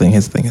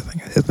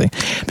thing.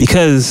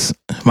 Because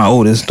my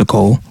oldest,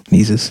 Nicole,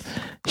 nieces,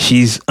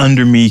 she's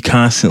under me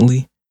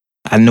constantly.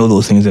 I know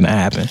those things are going to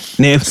happen.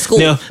 Now,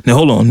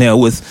 hold on. Now,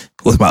 with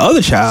my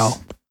other child,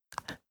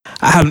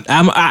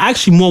 I'm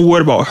actually more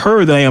worried about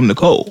her than I am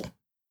Nicole.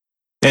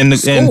 And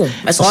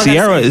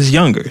Sierra is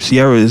younger.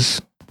 Sierra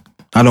is,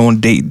 I don't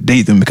want to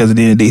date them because it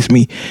didn't date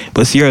me,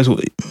 but Sierra's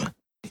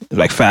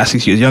like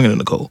 5-6 years younger than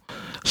Nicole.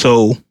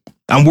 So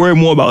I'm worried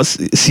more about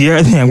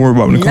Sierra than I'm worried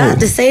about Nicole.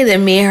 Not to say that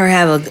me and her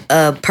have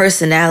a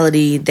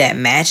personality that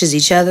matches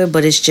each other,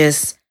 but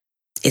it's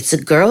a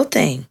girl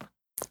thing.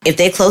 If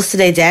they close to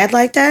their dad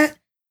like that,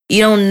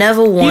 you don't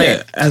never want...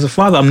 Yeah, as a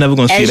father, I'm never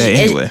going to see that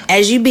anyway.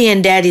 As you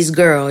being daddy's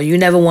girl, you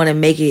never want to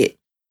make it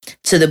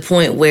to the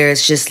point where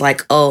it's just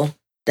like, oh,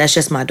 that's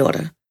just my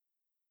daughter.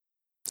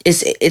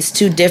 It's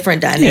two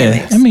different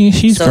dynamics. Yeah, I mean,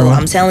 she's so growing.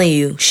 I'm telling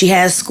you, she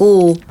has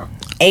school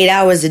 8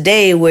 hours a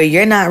day where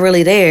you're not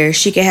really there.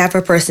 She can have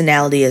her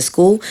personality at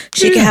school.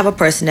 She can have a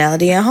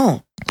personality at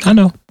home. I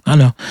know.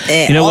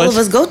 And all of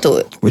us go through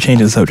it. We're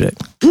changing the subject.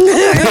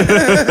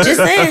 Just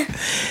saying.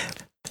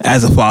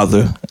 As a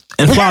father,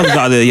 and fathers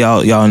out there,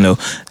 y'all know.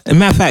 As a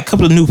matter of fact, a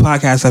couple of new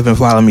podcasts have been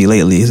following me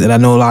lately, and I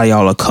know a lot of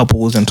y'all are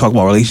couples and talk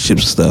about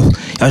relationships and stuff.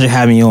 Y'all should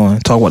have me on,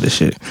 talk about this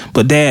shit.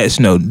 But dads,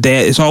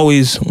 it's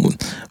always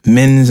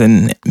men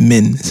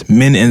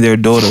and their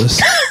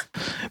daughters.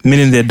 Men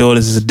and their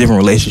daughters is a different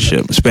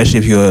relationship, especially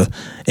if you're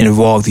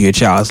involved in your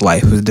child's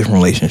life. It's a different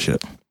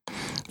relationship.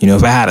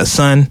 If I had a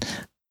son,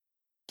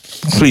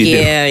 completely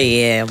different.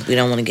 Yeah, we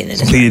don't want to get into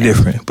that. Completely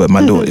different, but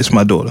my daughter, it's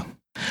my daughter.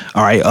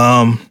 All right,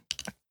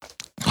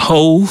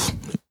 Hove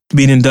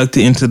being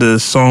inducted into the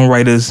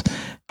Songwriters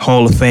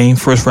Hall of Fame,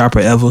 first rapper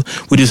ever,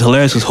 which is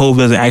hilarious because Hove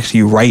doesn't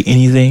actually write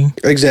anything.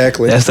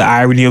 Exactly. That's the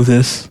irony of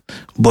this,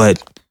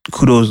 but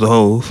kudos to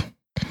Hove.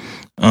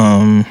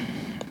 Do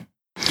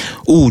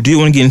you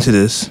want to get into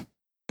this?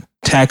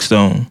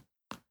 Taxstone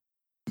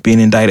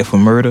being indicted for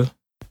murder.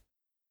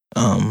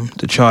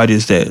 The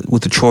charges that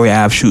with the Troy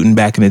Ave shooting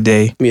back in the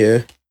day.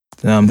 Yeah.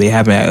 They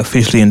haven't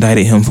officially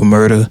indicted him for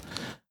murder.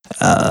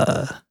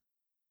 I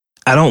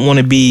don't want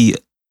to be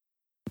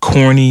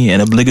corny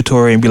and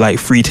obligatory and be like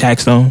free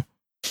Taxstone.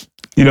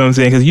 You know what I'm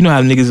saying? Because you know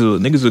how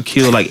niggas will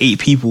kill like 8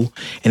 people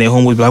and their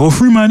homeboys be like, well,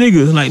 free my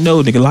nigga. Like,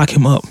 no, nigga, lock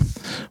him up.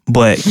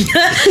 But lock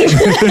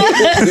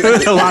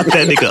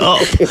that nigga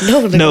up.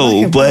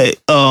 No, but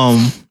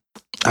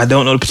I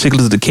don't know the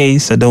particulars of the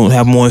case. I don't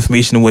have more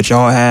information than what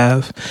y'all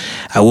have.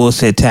 I will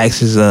say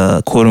Tax is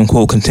quote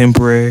unquote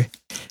contemporary.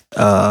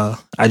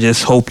 I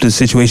just hope the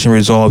situation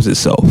resolves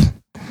itself.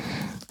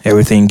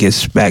 Everything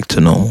gets back to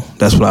normal.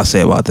 That's what I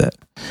say about that.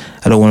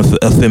 I don't want to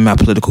offend my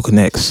political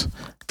connects.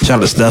 Shout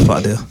out to Steph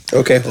out there.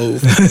 Okay.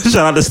 Shout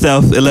out to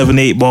Steph.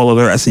 11-8 ball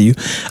alert. I see you.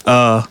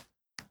 But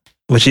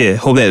yeah,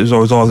 hope that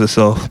resolves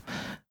itself.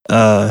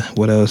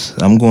 What else?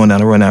 I'm going down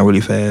the rundown really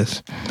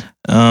fast.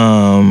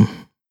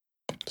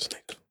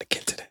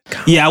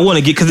 Yeah, I want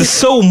to get, because there's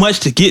so much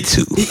to get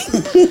to.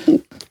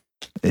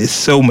 It's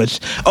so much.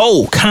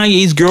 Oh,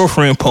 Kanye's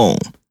girlfriend poem.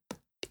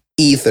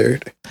 Ether.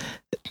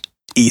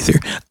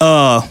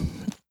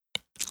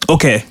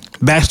 Okay,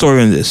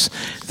 backstory on this.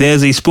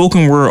 There's a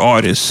spoken word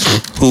artist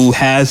who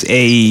has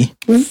a...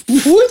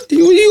 What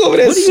you over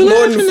there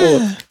snorting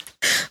for?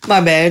 My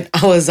bad.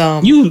 I was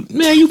you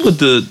put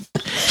the...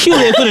 She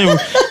over there putting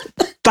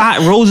thought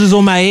roses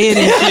on my head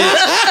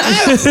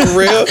and shit. For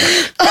real?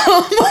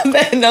 Oh, my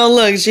bad. No,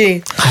 look,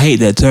 I hate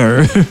that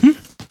term.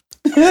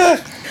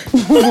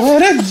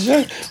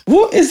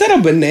 What is that, a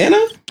banana?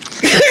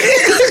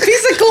 it's a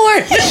piece of corn.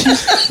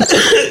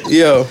 porn.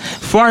 Yo.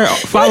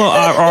 Follow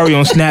Ari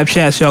on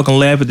Snapchat so y'all can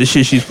laugh at the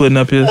shit she's putting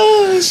up here.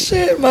 Oh,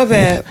 shit. My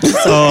bad.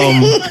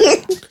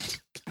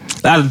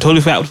 I totally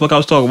forgot what the fuck I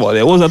was talking about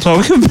there. What was I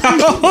talking about?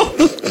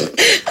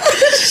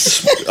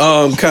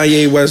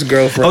 Kanye West's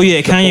girlfriend. Oh,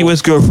 yeah, Kanye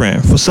West's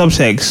girlfriend for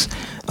subtext.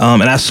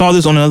 And I saw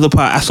this on another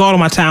podcast. I saw it on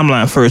my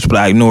timeline first, but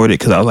I ignored it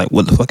because I was like,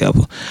 what the fuck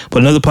ever.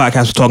 But another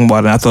podcast was talking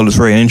about it, and I thought it was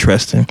very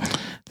interesting.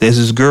 There's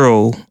this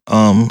girl,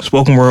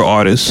 spoken word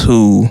artist,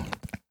 who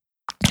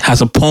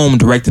has a poem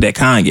directed at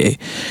Kanye,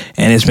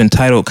 and it's been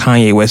titled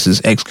Kanye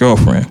West's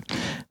ex-girlfriend.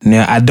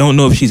 Now, I don't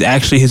know if she's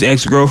actually his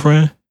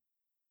ex-girlfriend.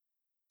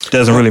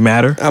 Doesn't really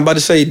matter. I'm about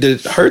to say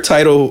that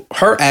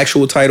her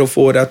actual title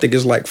for it, I think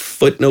is like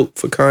Footnote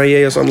for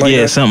Kanye or something like that.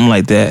 Yeah, something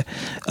like that.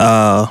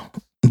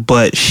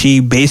 But she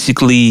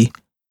basically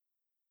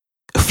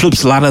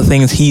flips a lot of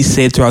things he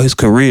said throughout his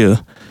career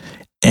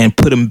and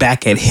put them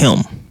back at him.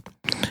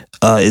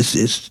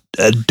 It's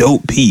a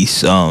dope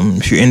piece.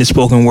 If you're into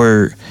spoken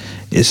word,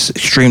 it's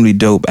extremely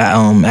dope.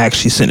 I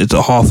actually sent it to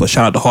Hoffa.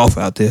 Shout out to Hoffa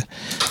out there.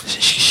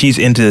 She's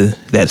into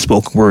that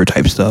spoken word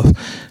type stuff,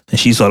 and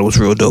she thought it was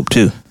real dope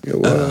too. It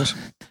was.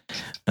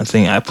 I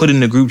think I put it in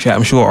the group chat.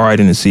 I'm sure Ari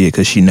didn't see it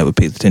because she never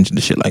pays attention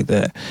to shit like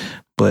that.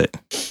 But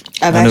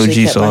I've I know actually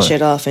G kept saw my it.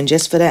 shit off, and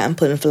just for that, I'm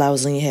putting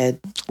flowers on your head.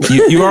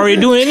 You already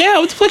doing it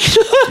now? What the fuck you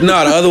doing?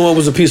 No, the other one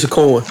was a piece of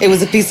corn. It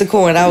was a piece of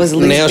corn. I was at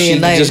least Now she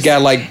being nice. just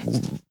got like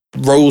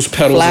rose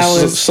petals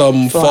Flowers or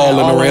something flying all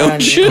falling around.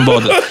 around you. I'm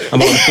about to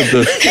put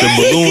the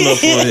balloon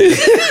up on it.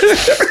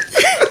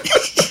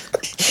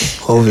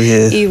 Over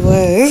here. He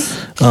was.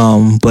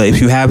 But if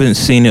you haven't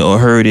seen it or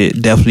heard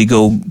it, definitely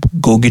go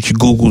get your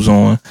Googles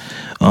on.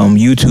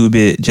 YouTube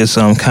it, just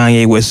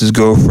Kanye West's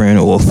girlfriend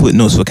or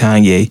Footnotes for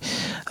Kanye.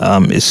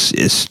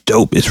 It's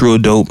dope. It's real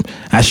dope.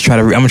 I'm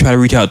gonna try to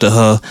reach out to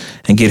her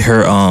and get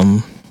her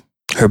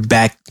her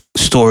back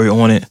story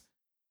on it.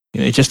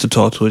 You know, just to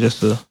talk to her,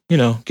 just to, you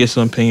know, get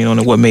some opinion on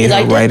it. What made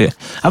her write it?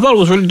 I thought it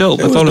was really dope.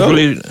 I thought it was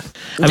really.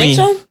 I mean,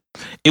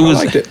 it was.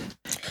 I liked it.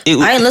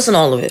 I didn't listen to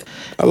all of it.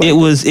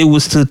 It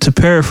was to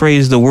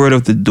paraphrase the word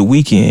of the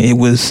weekend. It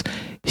was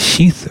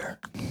sheather.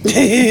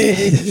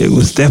 It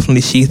was definitely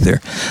sheather.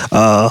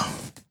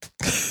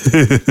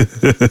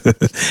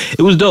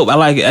 It was dope. I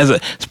like it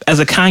as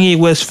a Kanye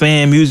West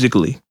fan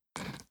musically.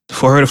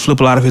 For her to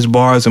flip a lot of his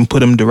bars and put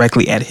them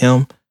directly at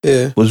him,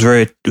 was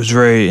very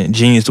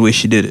genius the way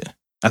she did it.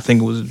 I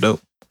think it was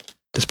dope,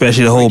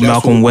 especially the whole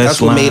Malcolm West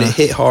That's what line. made it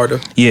hit harder.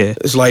 Yeah,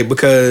 it's like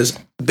because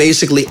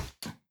basically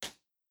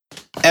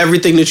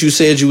everything that you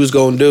said you was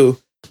gonna do,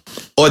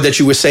 or that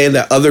you were saying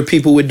that other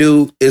people would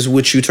do, is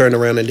what you turned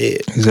around and did.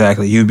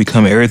 Exactly. You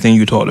become everything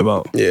you talked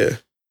about. Yeah,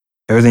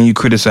 everything you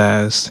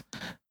criticized,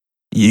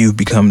 you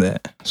become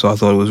that. So I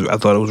thought it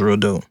was real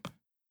dope.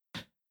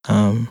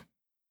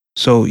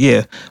 So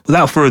yeah,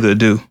 without further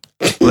ado,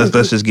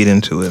 let's just get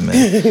into it,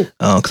 man.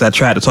 Because I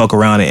tried to talk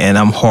around it, and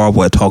I'm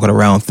horrible at talking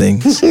around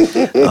things.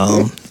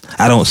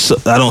 I don't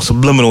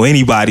subliminal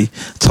anybody.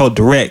 Talk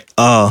direct.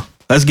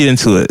 Let's get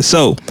into it.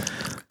 So,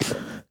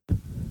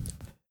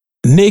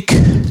 Nick,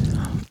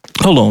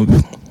 hold on,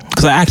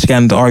 because I actually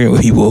got into argument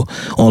with people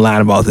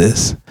online about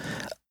this.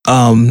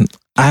 I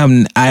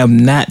am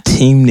not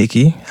Team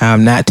Nicki. I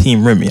am not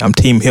Team Remy. I'm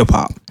Team Hip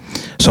Hop.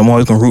 So I'm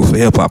always gonna root for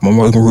hip hop. I'm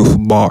always gonna root for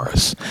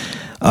bars.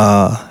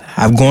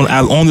 I've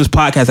on this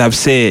podcast. I've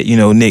said, you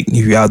know, Nick,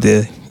 if you're out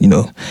there, you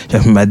know,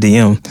 jump in my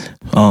DM.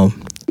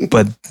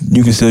 But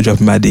you can still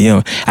jump in my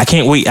DM. I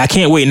can't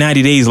wait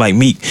 90 days like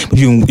Meek, but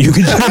you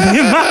can jump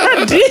in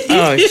my DM.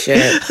 Oh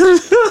shit!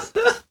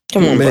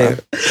 Come on, man.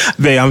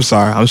 Babe, I'm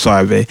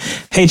sorry, babe.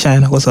 Hey,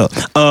 China, what's up?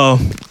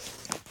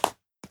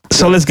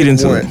 So let's get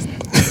into it.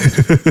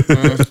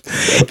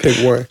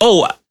 Pick one.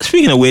 Oh,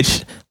 speaking of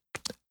which,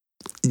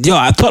 yo,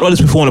 I talked about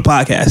this before on the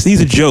podcast.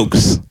 These are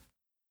jokes.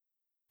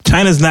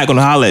 China's not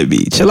gonna holler at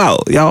me. Chill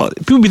out, y'all.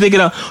 People be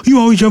thinking, you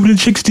always jumping in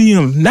chicks'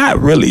 DM. Not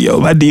really, yo.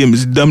 My DM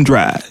is dumb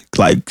dry,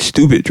 like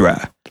stupid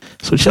dry.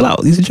 So chill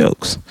out. These are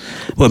jokes.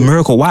 But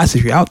Miracle Watts,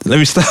 if you're out there, let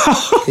me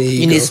stop.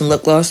 You need some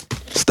lip gloss.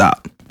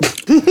 Stop.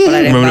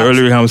 Remember the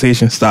earlier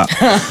conversation? Stop.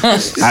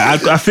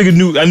 I figured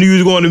I knew you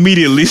was going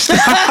immediately. Stop.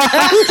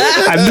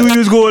 I knew you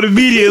was going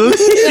immediately.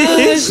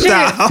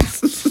 Stop.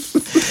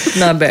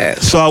 Not bad.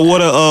 So I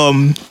want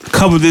to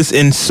cover this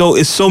in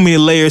it's so many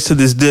layers to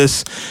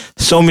this,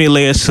 so many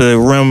layers to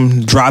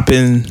Rem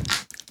dropping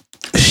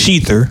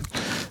Sheather,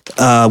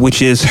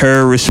 which is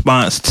her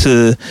response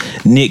to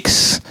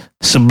Nick's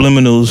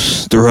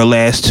subliminals through her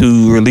last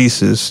two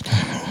releases.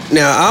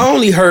 Now I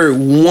only heard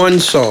one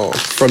song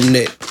from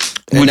Nick.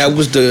 And that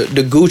was the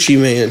Gucci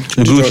Man.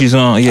 The Gucci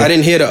song, yeah. I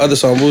didn't hear the other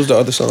song. What was the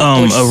other song?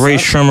 The Ray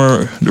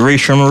Shremmer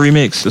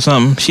remix or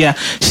something.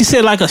 She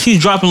said like she's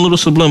dropping little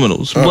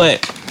subliminals,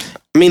 but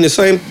I mean the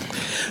same.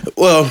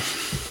 Well,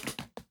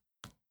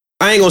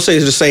 I ain't gonna say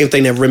it's the same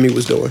thing that Remy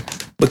was doing,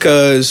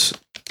 because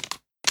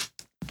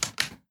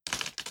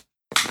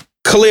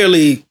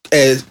clearly,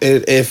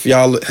 if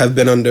y'all have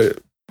been under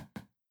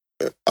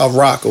a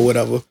rock or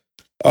whatever,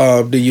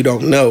 then you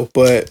don't know.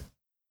 But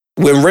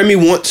when Remy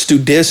wants to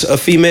diss a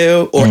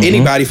female or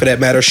anybody for that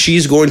matter,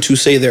 she's going to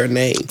say their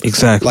name.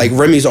 Exactly. Like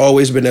Remy's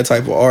always been that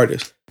type of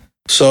artist.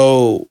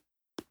 So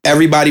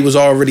everybody was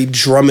already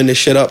drumming this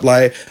shit up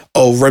like,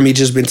 oh, Remy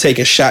just been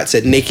taking shots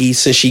at Nicki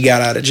since she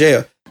got out of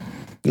jail.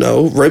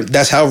 No,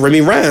 that's how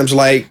Remy rhymes.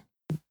 Like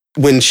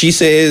when she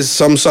says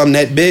some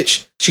that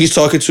bitch, she's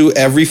talking to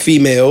every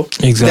female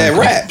that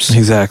raps.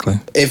 Exactly.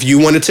 If you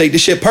want to take the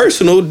shit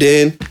personal,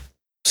 then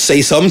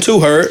say something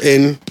to her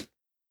and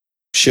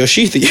she'll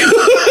sheath you.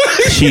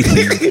 Excuse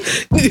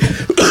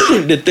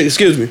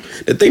me.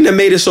 The thing that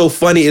made it so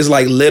funny is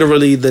like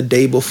literally the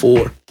day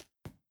before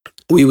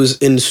we was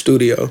in the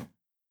studio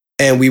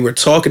and we were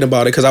talking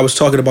about it because I was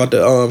talking about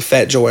the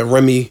Fat Joe and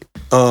Remy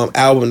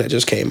album that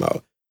just came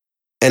out.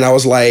 And I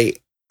was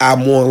like,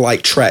 I'm on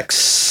like track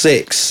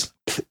 6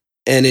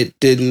 and it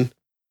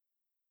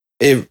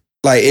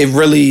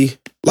really,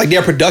 like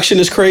their production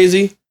is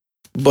crazy,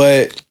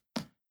 but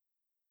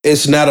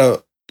it's not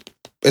a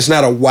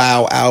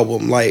wow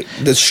album. Like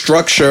the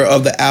structure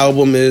of the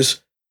album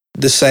is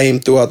the same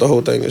throughout the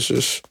whole thing. It's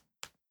just,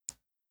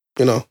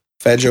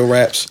 Fat Joe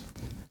raps.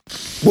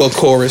 Well,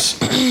 chorus.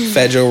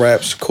 Fat Joe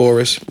raps,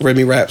 chorus.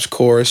 Remy raps,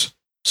 chorus.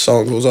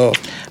 Song goes off.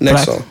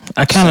 Next song.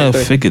 I kind of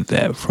figured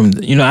that from, I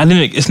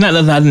didn't, it's not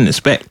nothing I didn't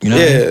expect,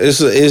 Yeah,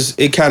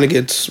 it kind of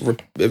gets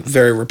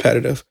very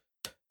repetitive.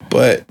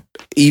 But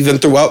even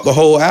throughout the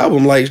whole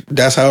album, like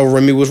that's how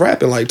Remy was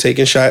rapping, like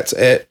taking shots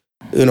at,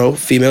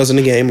 females in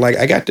the game. Like,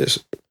 I got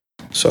this.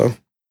 So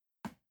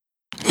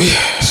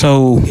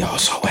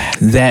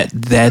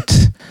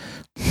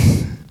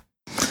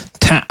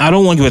I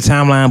don't want to give a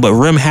timeline, but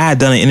Rem had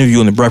done an interview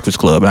in the Breakfast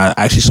Club, and I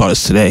actually saw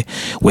this today,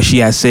 where she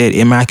had said,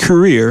 in my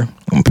career,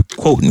 I'm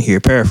quoting here,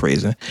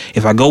 paraphrasing,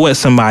 if I go at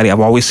somebody, I've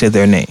always said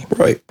their name.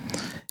 Right.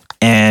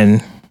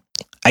 And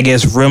I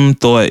guess Rem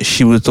thought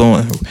she was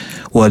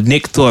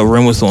Nick thought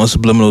Rem was throwing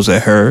subliminals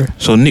at her,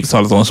 so Nick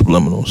started throwing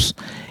subliminals.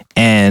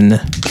 And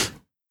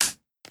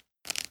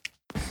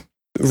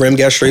Rem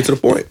got straight to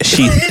the point.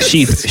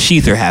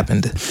 Sheether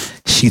happened.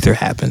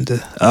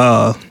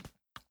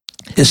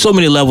 There's so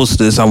many levels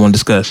to this I want to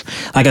discuss.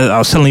 Like I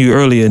was telling you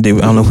earlier,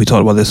 David, I don't know if we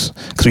talked about this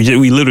because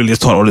we literally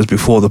just talked about this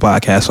before the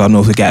podcast. So I don't know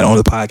if it got on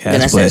the podcast.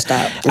 Then I said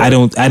stop. I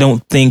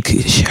don't think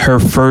her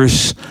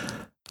first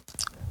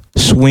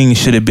swing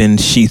should have been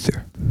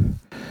Sheether.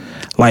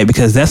 Like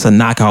because that's a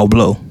knockout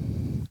blow.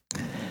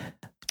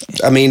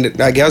 I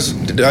mean, I guess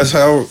that's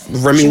how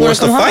Remy wants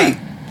to fight.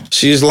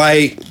 She's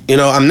like,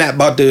 I'm not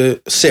about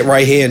to sit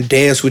right here and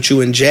dance with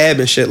you and jab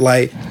and shit.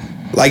 Like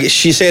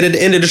she said at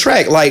the end of the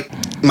track, like,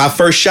 my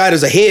first shot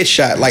is a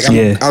headshot. Like,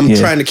 I'm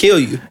trying to kill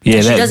you.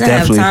 Yeah, she doesn't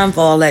have time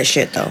for all that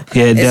shit, though.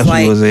 Yeah, it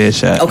definitely was a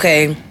headshot.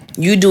 Okay,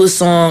 you do a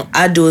song,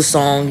 I do a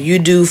song. You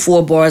do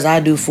 4 bars,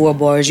 I do 4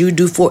 bars. You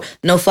do 4.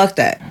 No, fuck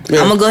that. Yeah.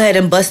 I'm going to go ahead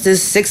and bust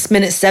this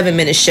 6-minute,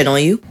 7-minute shit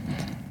on you.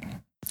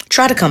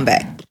 Try to come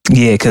back.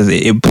 Yeah, because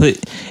it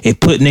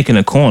put Nick in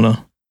a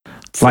corner.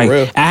 For like,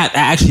 real. I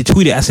actually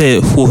tweeted, I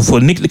said, for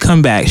Nick to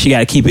come back, she got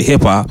to keep it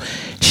hip-hop.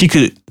 She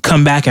could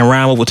come back and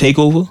rhyme over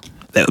Takeover.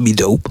 That would be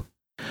dope.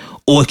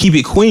 Or keep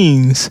it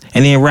Queens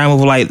and then rhyme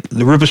over like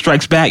The River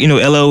Strikes Back,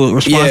 LL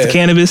responds to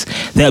Cannabis.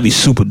 That would be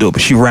super dope.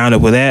 If she round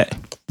up with that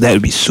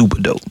would be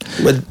super dope.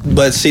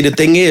 But see, the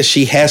thing is,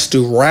 she has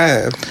to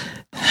rhyme.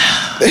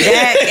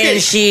 That and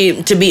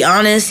she, to be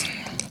honest,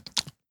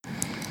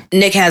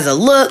 Nick has a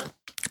look,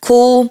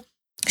 cool.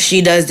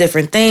 She does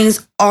different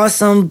things,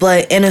 awesome.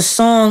 But in a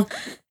song,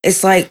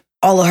 it's like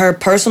all of her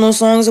personal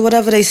songs or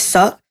whatever, they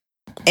suck.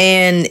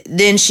 And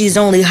then she's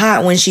only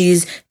hot when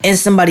she's in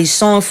somebody's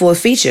song for a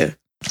feature.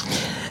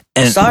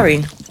 Sorry,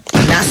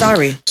 not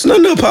sorry. It's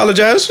nothing to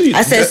apologize.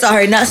 I said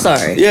sorry, not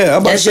sorry. Yeah,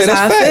 I'm about to say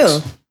that's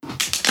facts.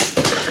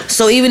 Feel.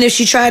 So even if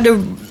she tried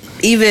to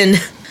even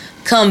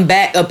come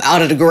back up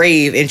out of the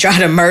grave and try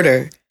to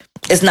murder,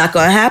 it's not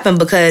going to happen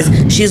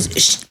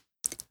because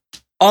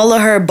all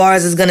of her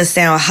bars is going to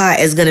sound hot.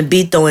 It's going to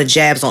be throwing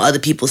jabs on other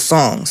people's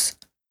songs.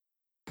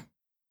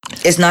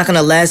 It's not going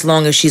to last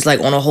long if she's like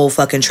on a whole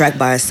fucking track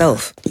by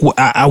herself. Well,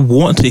 I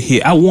want Nicki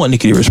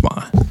to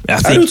respond.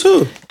 I do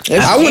too.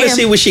 I want to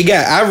see what she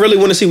got. I really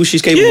want to see what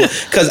she's capable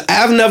of. Because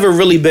I've never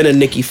really been a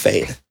Nicki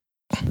fan.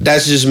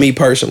 That's just me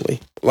personally.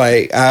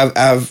 Like,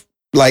 I've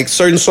like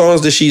certain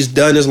songs that she's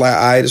done is like,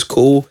 all right, it's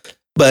cool.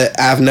 But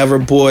I've never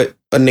bought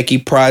a Nicki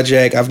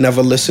project. I've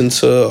never listened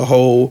to a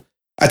whole.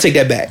 I take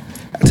that back.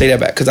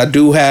 Because I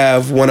do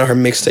have one of her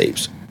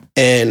mixtapes.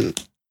 And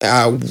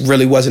I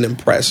really wasn't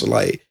impressed.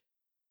 Like,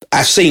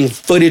 I've seen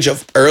footage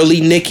of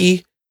early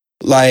Nicki.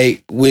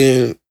 Like,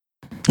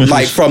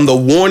 from the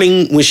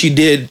Warning, when she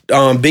did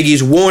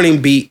Biggie's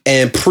Warning beat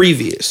and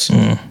Previous.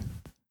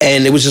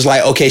 And it was just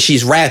like, okay,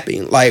 she's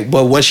rapping. Like,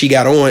 but once she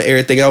got on,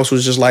 everything else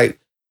was just like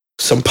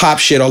some pop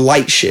shit or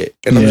light shit.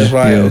 And I'm just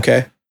like,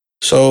 okay.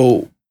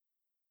 So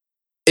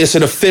it's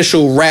an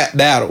official rap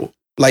battle.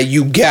 Like,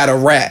 you gotta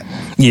rap.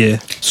 Yeah.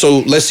 So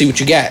let's see what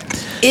you got.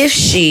 If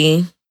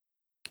she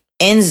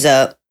ends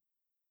up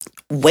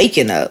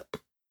waking up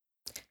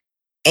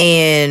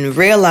and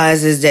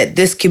realizes that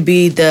this could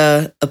be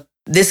the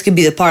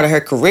part of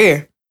her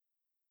career,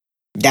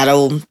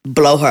 that'll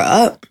blow her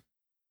up.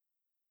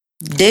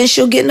 Then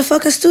she'll get in the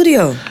fucking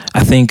studio.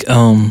 I think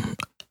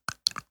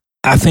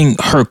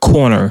her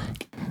corner,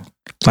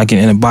 like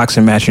in a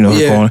boxing match, her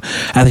corner,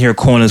 I think her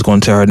corner is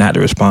going to tell her not to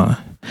respond.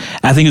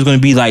 I think it's going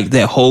to be like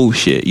that whole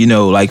shit,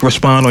 like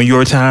respond on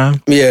your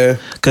time. Yeah.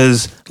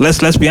 Because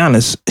let's be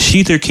honest,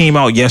 Sheether came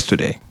out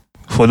yesterday.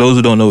 For those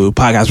who don't know, the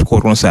podcast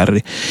recorded on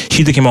Saturday.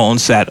 Sheether came out on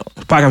Saturday.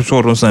 Podcast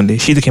recorded on Sunday.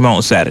 Sheether came out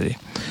on Saturday.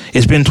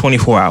 It's been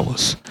 24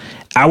 hours.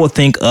 I would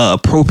think an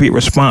appropriate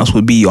response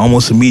would be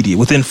almost immediate,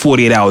 within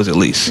 48 hours at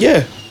least.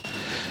 Yeah.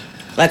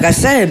 Like I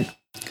said.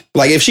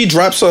 Like if she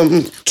drops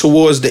something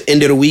towards the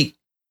end of the week,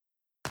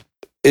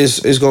 it's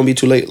going to be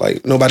too late.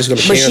 Like nobody's going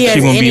to care. But she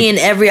has any and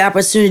every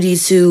opportunity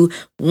to,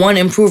 one,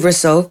 improve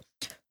herself.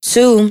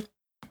 Two,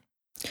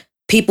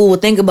 people will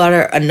think about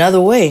her another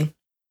way.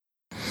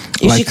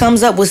 If she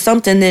comes up with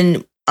something,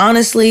 then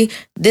honestly,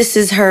 this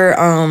is her,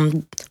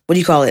 what do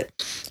you call it?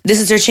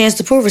 This is her chance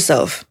to prove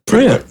herself.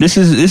 Yeah. This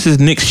is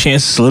Nick's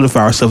chance to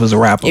solidify herself as a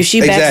rapper. If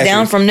she backs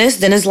down from this,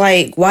 then it's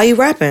like, why are you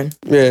rapping?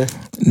 Yeah.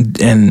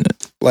 And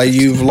like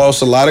you've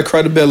lost a lot of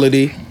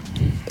credibility,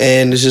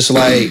 and it's just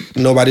like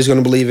nobody's going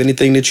to believe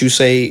anything that you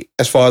say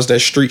as far as that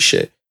street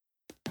shit.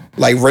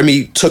 Like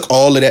Remy took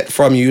all of that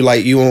from you,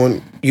 like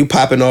you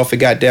popping off at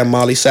goddamn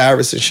Miley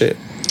Cyrus and shit.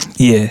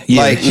 Yeah.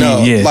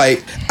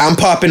 Like I'm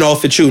popping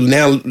off at you.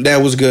 Now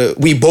that was good.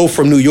 We both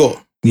from New York.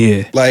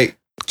 Yeah. Like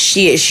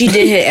she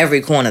did hit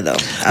every corner though.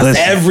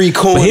 Every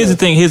corner. But here's the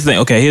thing.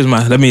 Okay, here's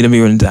my. Let me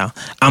run it down.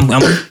 I'm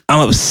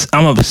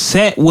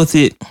upset with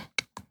it,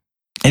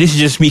 and this is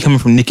just me coming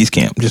from Nicki's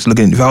camp. Just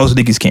looking. If I was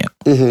Nicki's camp,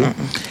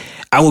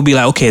 I would be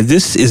like, okay,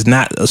 this is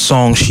not a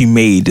song she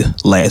made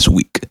last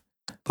week.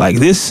 Like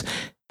this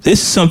is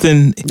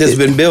something that's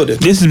been building.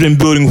 This has been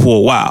building for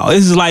a while.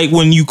 This is like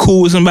when you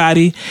cool with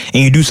somebody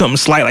and you do something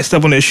slight, like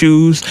step on their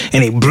shoes,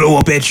 and they blow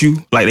up at you,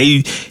 like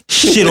they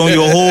shit on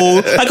your whole.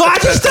 Like, oh, I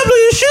just stepped on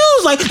your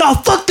shoes. Like, no,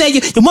 fuck that.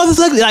 Your mother's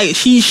like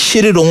she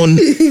shitted on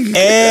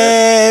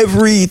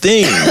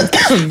everything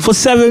for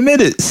 7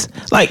 minutes.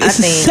 Like it's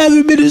a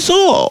 7 minute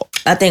song.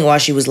 I think while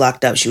she was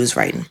locked up, she was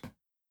writing.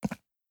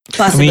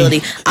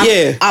 Possibility.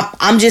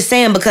 I'm just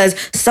saying, because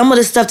some of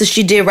the stuff that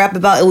she did rap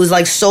about, it was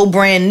like so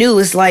brand new.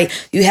 It's like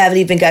you haven't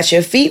even got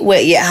your feet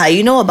wet yet. How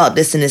you know about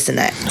this and this and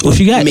that? Well,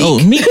 she got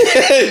Meek.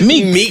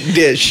 Meek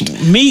dished.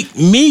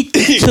 Meek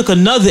took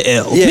another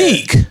L. Yeah.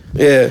 Meek.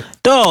 Yeah.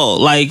 Dog,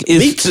 like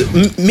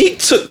Meek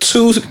took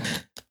 2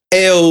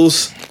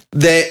 L's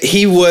that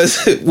he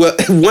was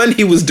one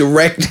he was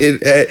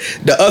directed at,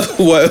 the other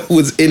one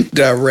was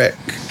indirect.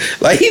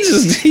 Like he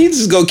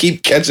just gonna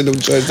keep catching them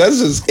joints. That's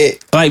just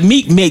it. Like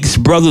Meek makes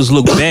brothers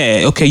look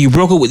bad. Okay, you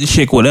broke up with the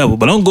chick, whatever,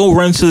 but don't go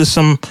run to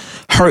some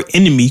her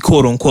enemy,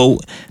 quote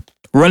unquote,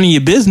 running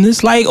your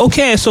business. Like,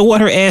 okay, so what?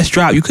 Her ass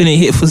dropped. You couldn't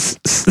hit for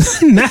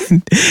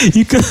nothing.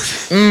 You could.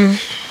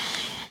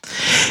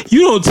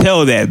 You don't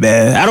tell that,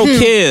 man. I don't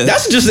care.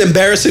 That's just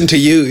embarrassing to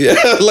you. Yeah.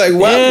 Like,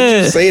 why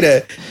would you say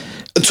that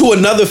to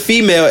another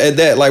female at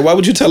that? Like, why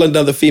would you tell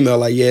another female,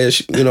 like, yeah,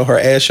 her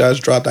ass shots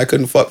dropped, I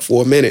couldn't fuck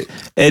for a minute,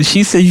 and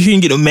she said you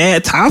didn't get a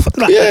mad top?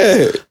 Like,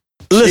 yeah.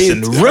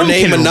 Listen, Rim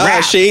can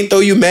rap. She ain't throw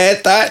you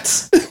mad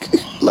thoughts.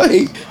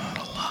 Like,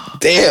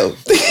 damn.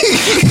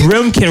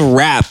 Rim can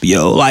rap,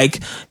 yo.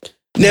 Like,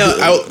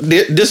 now,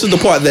 this is the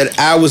part that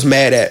I was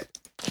mad at.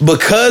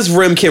 Because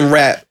Rim can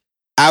rap,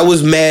 I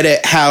was mad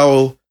at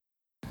how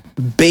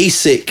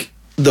basic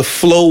the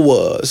flow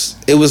was.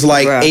 It was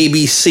like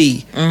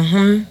ABC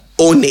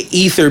on the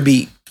Ether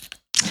beat.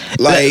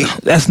 Like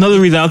that's another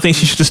reason I don't think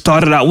she should have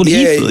started out with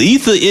Ether.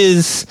 Ether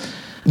is,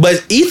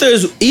 but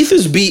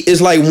Ether's beat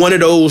is like one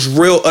of those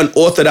real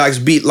unorthodox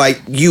beat.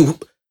 Like you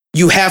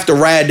have to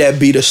ride that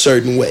beat a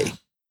certain way.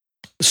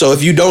 So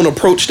if you don't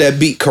approach that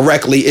beat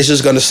correctly, it's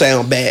just gonna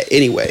sound bad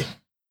anyway.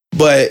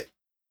 But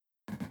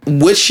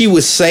what she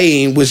was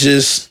saying was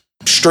just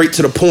straight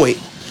to the point.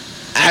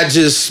 I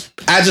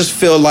just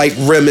feel like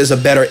Rim is a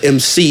better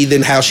MC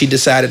than how she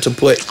decided to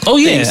put. Oh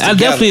yeah, I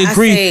definitely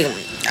agree.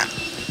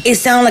 It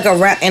sounded like a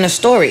rap and a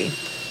story.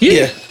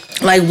 Yeah.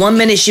 Like 1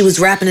 minute she was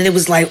rapping and it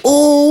was like,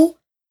 oh.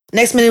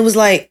 Next minute it was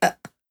like,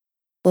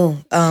 why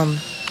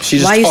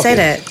you say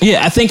that?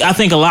 Yeah, I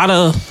think a lot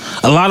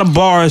of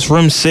bars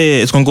Rim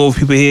said it's gonna go over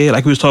people's head.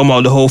 Like we was talking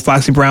about the whole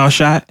Foxy Brown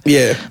shot.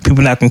 Yeah,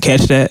 people not gonna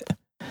catch that.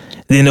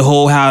 Then the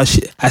whole I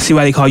see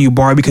why they call you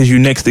Bar because you're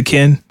next to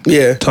Ken.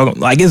 Yeah. Talking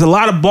like there's a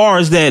lot of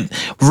bars that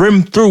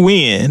Rim threw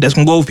in that's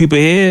gonna go over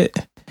people's head.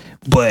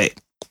 But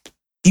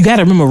you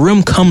gotta remember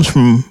Rim comes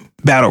from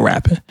battle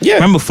rapping. Yeah.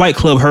 Remember Fight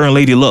Club, her and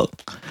Lady Luck.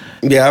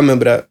 Yeah, I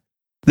remember that.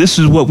 This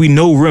is what we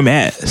know Rim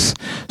as.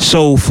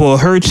 So for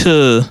her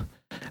to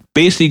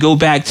basically go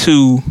back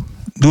to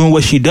doing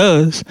what she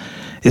does,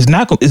 it's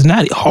not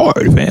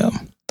hard, fam.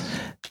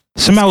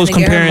 Somebody was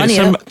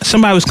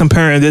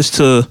comparing this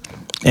to,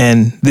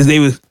 and they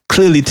were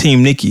clearly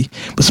Team Nicki,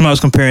 but somebody was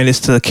comparing this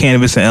to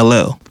Cannabis and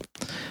LL,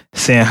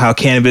 saying how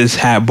Cannabis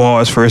had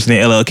bars first and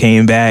then LL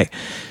came back.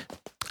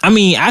 I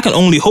mean, I can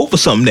only hope for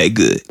something that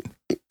good.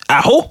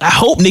 I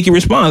hope Nicki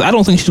responds. I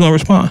don't think she's gonna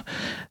respond.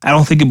 I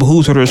don't think it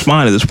behooves her to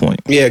respond at this point.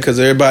 Yeah, because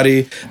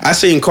everybody, I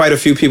seen quite a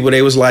few people,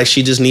 they was like,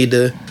 she just need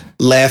to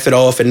laugh it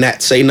off and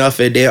not say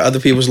nothing. There other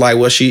people's like,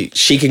 well, she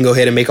can go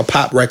ahead and make a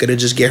pop record and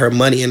just get her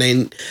money and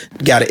ain't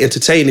got to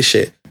entertain the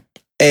shit.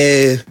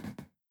 And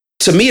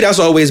to me, that's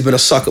always been a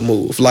sucker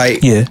move.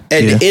 Like, at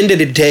the end of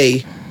the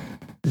day,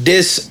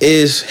 this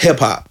is hip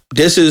hop.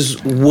 This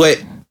is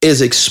what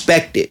is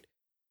expected.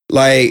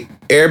 Like,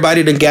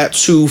 everybody done got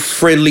too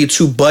friendly,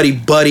 too buddy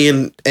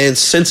and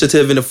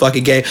sensitive in the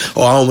fucking game.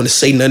 Oh, I don't want to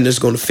say nothing that's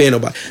going to offend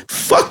nobody.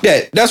 Fuck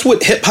that. That's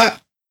what hip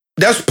hop,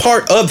 that's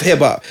part of hip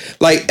hop.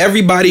 Like,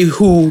 everybody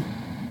who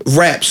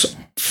raps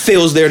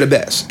feels they're the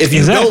best. If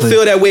you don't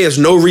feel that way, there's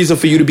no reason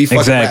for you to be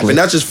fucking rapping.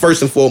 That's just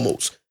first and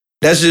foremost.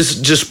 That's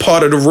just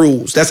part of the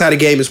rules. That's how the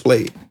game is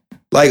played.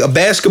 Like, a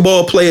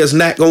basketball player is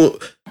not going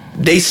to,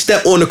 they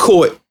step on the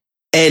court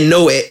and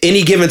know at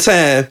any given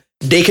time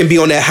they can be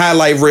on that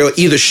highlight reel,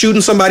 either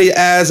shooting somebody's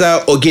eyes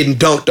out or getting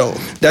dunked on.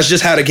 That's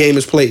just how the game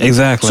is played.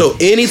 Exactly. So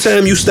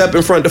anytime you step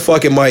in front of the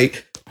fucking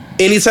mic,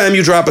 anytime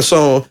you drop a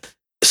song,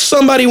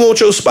 somebody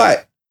wants your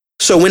spot.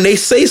 So when they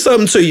say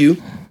something to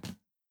you,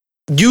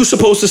 you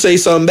supposed to say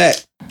something back.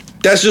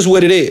 That's just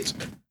what it is.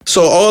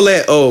 So all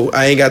that, oh,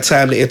 I ain't got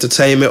time to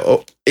entertain it.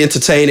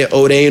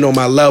 Oh, they ain't on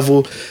my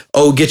level.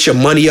 Oh, get your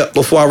money up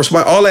before I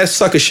respond. All that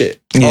sucker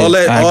shit. Yeah,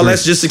 all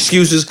that's just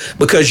excuses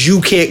because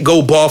you can't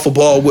go ball for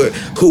ball with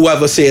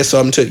whoever says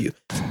something to you.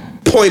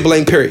 Point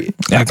blank, period.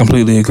 I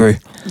completely agree.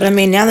 But I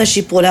mean, now that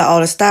she pulled out all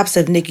the stops,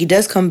 if Nicki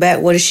does come back,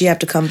 what does she have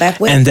to come back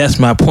with? And that's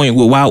my point.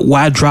 Well,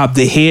 why drop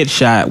the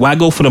headshot? Why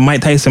go for the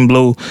Mike Tyson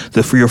blow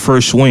for your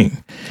first swing?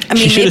 I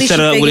mean, maybe she set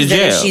up with a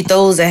jab. If she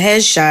throws a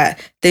headshot,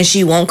 then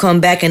she won't come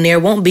back and there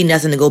won't be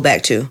nothing to go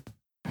back to.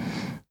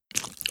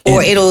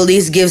 Or it'll at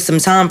least give some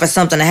time for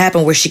something to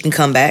happen where she can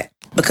come back.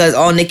 Because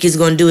all Nicki's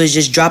going to do is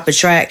just drop a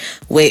track,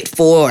 wait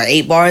 4 or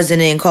 8 bars,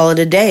 and then call it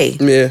a day.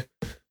 Yeah.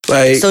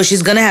 Like, so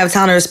she's going to have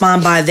time to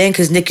respond by then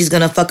because Nicki's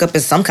going to fuck up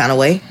in some kind of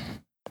way.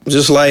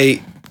 Just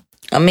like,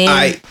 I mean,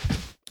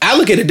 I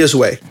look at it this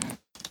way.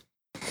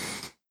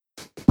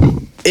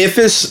 If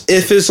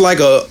it's like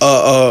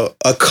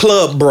a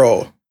club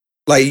brawl,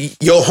 like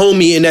your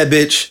homie and that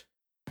bitch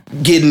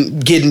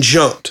getting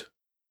jumped,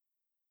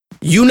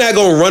 you not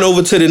gonna run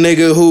over to the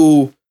nigga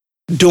who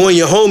doing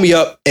your homie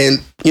up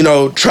and, you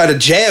know, try to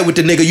jab with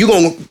the nigga. You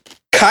gonna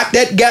cock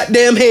that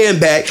goddamn hand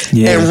back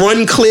and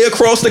run clear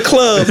across the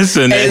club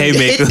and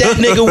hit that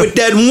nigga with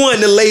that one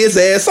to lay his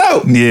ass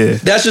out. Yeah.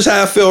 That's just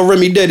how I feel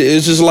Remy did it.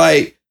 It's just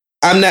like,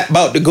 I'm not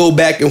about to go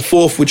back and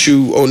forth with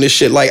you on this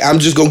shit. Like, I'm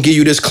just gonna give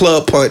you this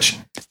club punch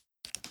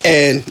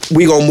and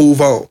we gonna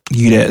move on.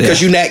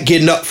 Because you're not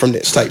getting up from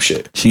this type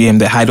shit. She gave him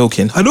that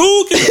Hadouken.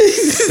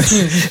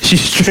 She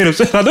straight up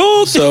said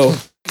Hadouken. So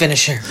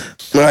finish her.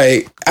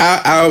 Like,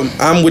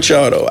 I'm with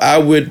y'all though. I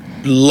would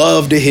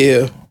love to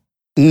hear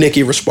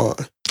Nicki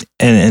respond.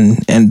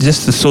 And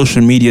just the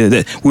social media,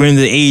 that we're in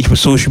the age where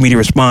social media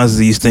responds to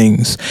these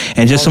things,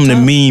 and just some of the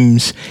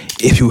memes.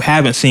 If you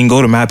haven't seen,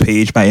 go to my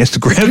page, my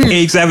Instagram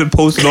page. I haven't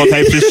posted all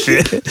types of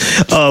shit.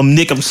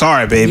 Nick, I'm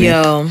sorry, baby.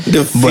 Yo,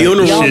 the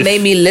funeral. Y'all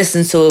made me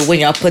listen to it when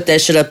y'all put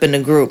that shit up in the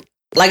group.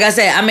 Like I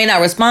said, I may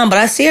not respond, but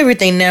I see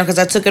everything now because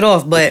I took it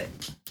off. But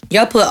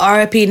y'all put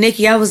R.I.P.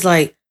 Nicki. I was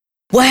like,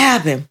 what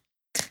happened?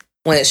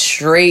 Went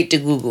straight to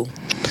Google.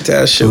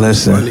 That shit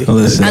was funny.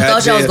 Listen. I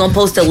thought y'all was gonna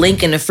post a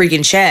link in the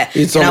freaking chat,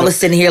 and I was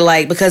sitting here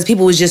like, because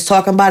people was just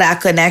talking about it, I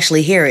couldn't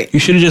actually hear it. You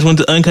should have just went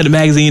to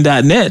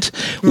uncutmagazine.net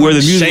where the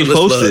music was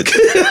posted.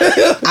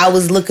 I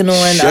was looking on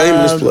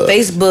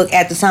Facebook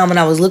at the time when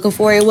I was looking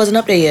for it. It wasn't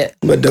up there yet.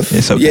 But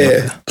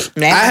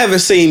I haven't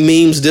seen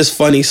memes this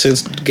funny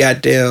since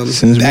goddamn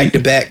back to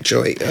back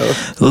joint.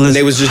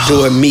 They was just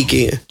doing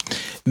Meek.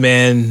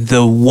 Man, who's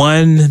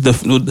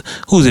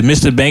it?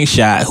 Mr.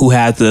 Bankshot, who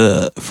had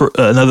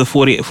another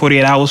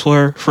 48 hours for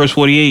her, first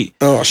 48.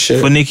 Oh shit!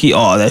 For Nicki,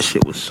 that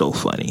shit was so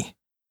funny.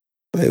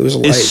 It was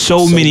like it's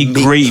so many Meek,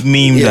 great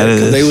memes out of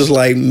this. They was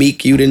like,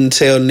 Meek, you didn't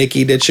tell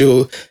Nicki that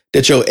your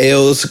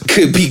L's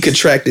could be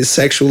contracted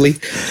sexually.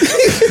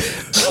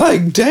 It's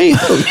like, damn.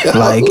 Yo.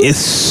 Like it's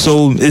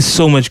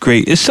so much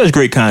great. It's such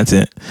great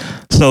content.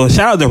 So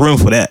shout out to Rim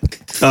for that.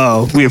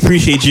 We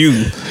appreciate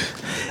you.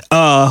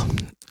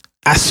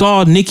 I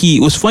saw Nicki.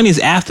 What's funny is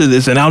after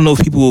this, and I don't know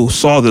if people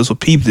saw this or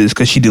peeped this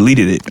because she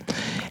deleted it.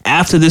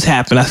 After this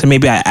happened, I said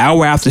maybe an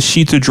hour after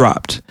Sheetha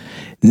dropped,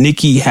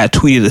 Nicki had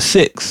tweeted a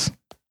 6.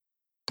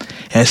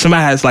 And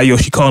somebody has like, yo,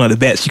 she calling out the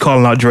bet. She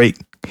calling out Drake.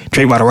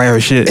 Drake about to write her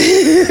shit.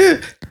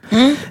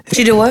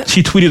 She did what?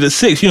 She tweeted a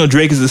 6. You know,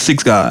 Drake is the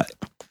 6 god.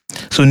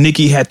 So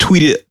Nicki had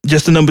tweeted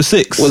just the number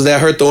 6. Was that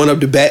her throwing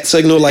up the bat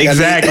signal? Like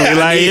exactly.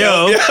 Like,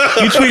 yo, you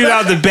tweeted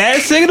out the bat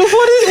signal?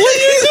 What are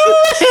you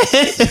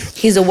doing?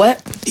 He's a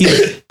what?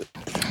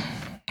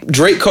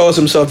 Drake calls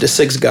himself the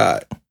 6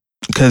 god.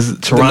 Because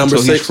Toronto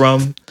he's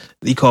from,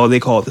 they call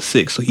the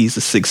 6, so he's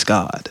the 6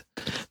 god.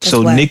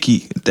 So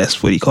Nicki,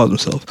 that's what he calls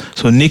himself.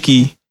 So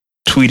Nicki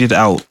tweeted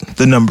out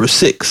the number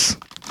 6.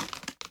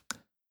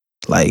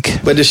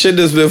 Like, but the shit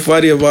that's been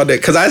funny about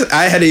that, because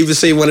I had to even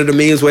see one of the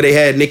memes where they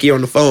had Nicki on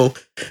the phone,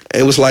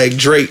 and it was like,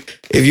 Drake,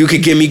 if you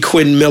could give me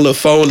Quentin Miller's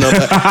phone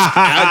number,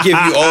 I'll give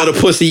you all the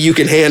pussy you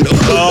can handle.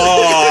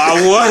 Oh,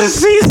 I want to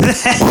see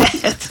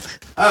that.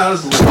 I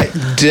was like,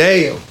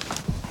 damn.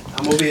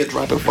 I'm over here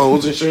dropping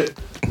phones and shit.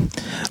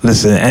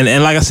 Listen,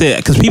 and like I said,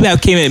 because people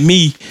have came at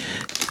me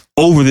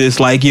over this,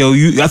 like, yo,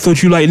 I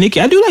thought you liked Nicki.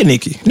 I do like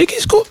Nicki.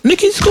 Nicki's cool.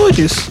 Nicki's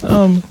gorgeous.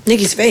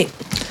 Nicki's fake.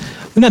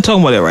 We're not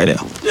talking about that right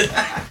now.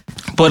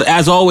 But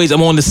as always,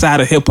 I'm on the side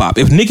of hip hop.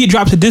 If Nicki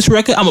drops a diss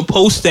record, I'm gonna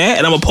post that,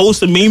 and I'm gonna post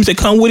the memes that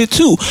come with it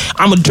too.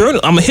 I'm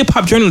a hip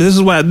hop journalist. This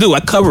is what I do.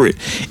 I cover it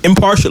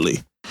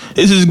impartially.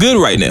 This is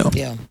good right now.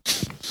 Yeah.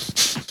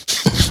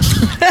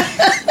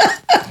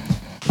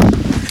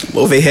 I'm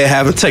over here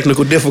having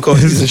technical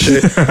difficulties and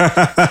shit.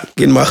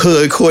 Getting my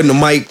hood caught in the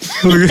mic.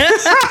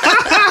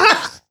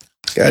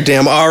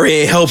 Goddamn, Ari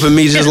ain't helping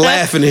me, just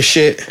laughing and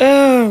shit.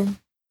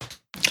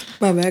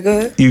 My bad, go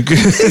ahead. You good?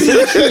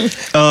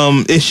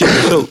 It's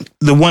just, so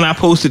the one I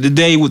posted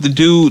today with the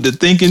dude, the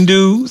thinking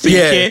dude. So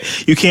yeah.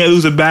 You can't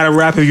lose a battle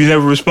rap if you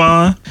never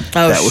respond.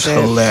 Oh, that was shit.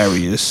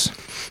 Hilarious.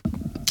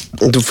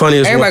 The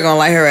funniest Everybody one, gonna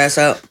light her ass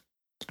up.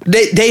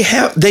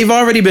 they've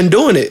already been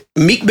doing it.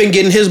 Meek been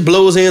getting his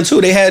blows in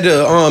too. They had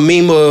the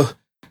meme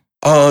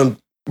of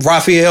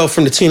Raphael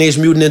from the Teenage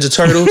Mutant Ninja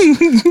Turtles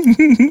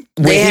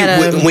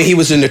when he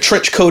was in the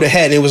trench coat and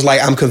hat, and it was like,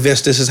 I'm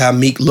convinced this is how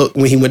Meek looked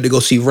when he went to go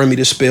see Remy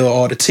to spill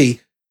all the tea.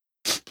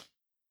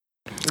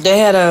 They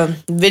had a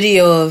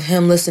video of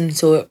him listening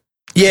to it.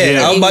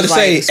 Yeah, I was about to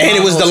say, like, and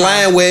it was the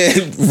line where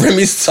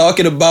Remy's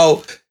talking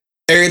about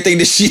everything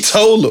that she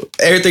told her,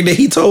 everything that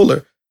he told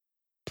her.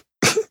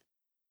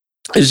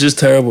 It's just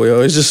terrible, yo.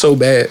 It's just so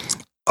bad.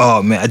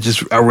 Oh man,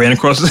 I ran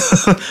across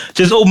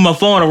just opened my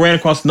phone. I ran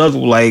across another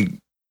like.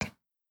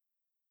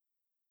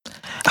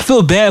 I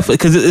feel bad for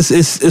because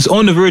it's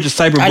on the verge of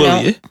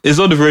cyberbullying. It's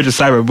on the verge of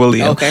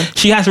cyberbullying. Okay,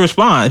 she has to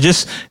respond.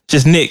 Just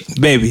Nick,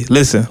 baby,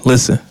 listen.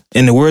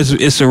 In the words of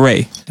Issa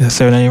Rae, did I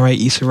say her name right?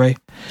 Issa Rae.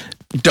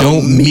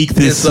 Don't meek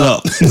this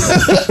up.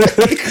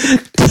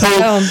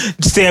 Don't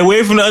stay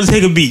away from the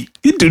Undertaker beat.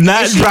 You do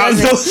not drop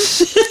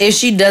those. If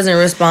she doesn't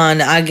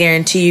respond, I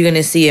guarantee you're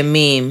gonna see a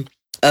meme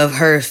of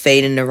her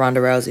fading to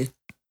Ronda Rousey.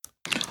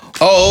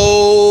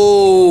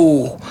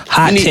 Oh,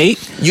 hot take.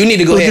 You need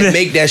to go ahead and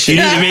make that shit.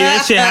 You need to make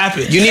that shit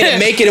happen. You need to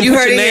make it and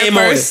put your name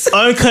on it.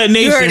 Uncut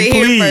Nation,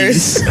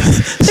 please.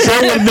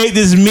 Someone make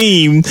this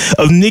meme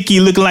of Nicki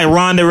looking like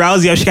Ronda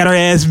Rousey after she got her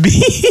ass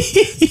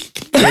beat.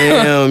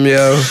 Damn,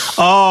 yo.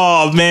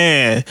 Oh,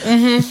 man.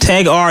 Mm-hmm.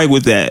 Tag Ari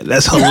with that.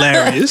 That's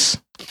hilarious.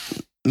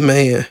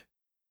 Man.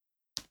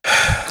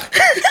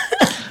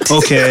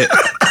 Okay.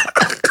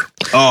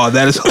 Oh,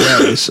 that is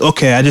hilarious.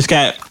 Okay, I just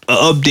got an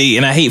update,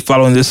 and I hate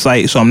following this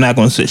site, so I'm not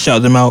going to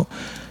shout them out,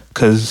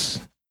 because,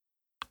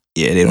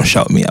 yeah, they don't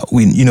shout me out.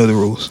 You know the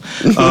rules.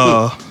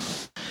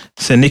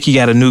 So Nicki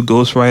got a new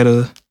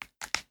ghostwriter.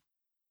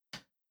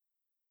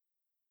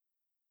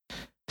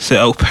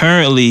 So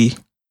apparently,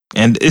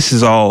 and this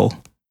is all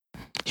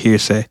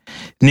hearsay,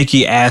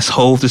 Nicki asked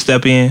Hov to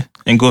step in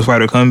and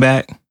ghostwriter come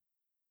back.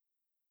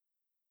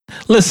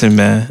 Listen,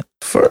 man.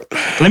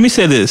 Let me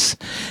say this.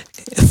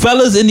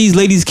 Fellas in these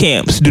ladies'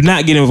 camps, do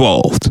not get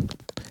involved.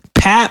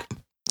 Pap,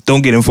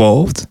 don't get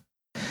involved.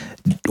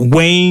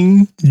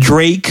 Wayne,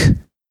 Drake,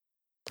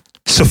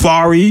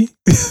 Safari,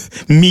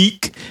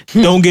 Meek,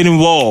 don't get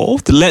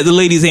involved. Let the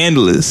ladies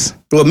handle this.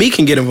 Well, Meek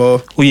can get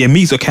involved. Well, yeah,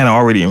 Meek's kind of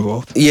already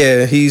involved.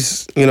 Yeah,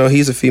 he's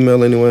a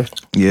female anyway.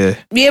 Yeah.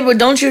 Yeah, but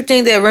don't you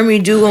think that Remy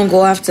do gonna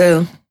go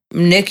after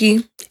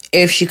Nicki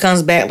if she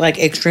comes back like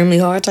extremely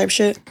hard type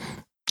shit?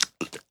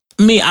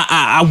 I mean,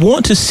 I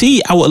want to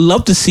see. I would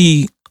love to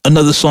see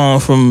another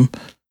song from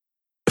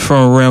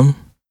Rem.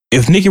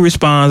 If Nicki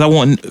responds, I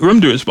want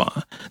Rem to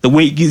respond. The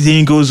weight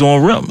then goes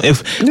on Rem.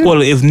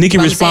 If Nicki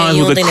responds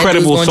with a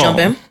credible song,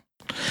 I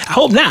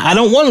hope not. I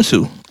don't want him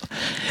to.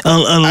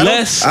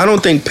 Unless I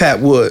don't think Pap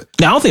would.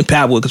 No, I don't think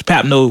Pap would, because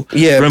Pap know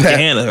Rem can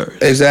handle her.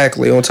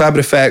 Exactly. On top of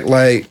the fact,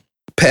 like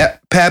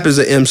Pap is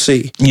an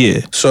MC. Yeah.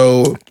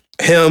 So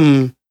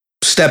him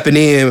stepping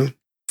in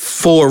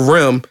for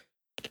Rem,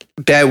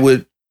 that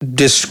would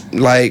just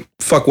like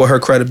fuck with her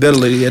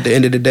credibility at the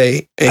end of the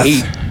day. And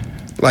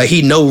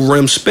he know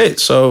Rem spit,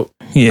 so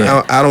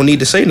yeah, I don't need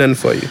to say nothing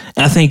for you.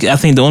 I think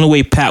the only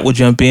way Pat would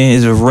jump in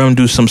is if Rem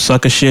do some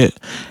sucker shit.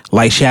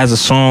 Like she has a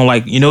song,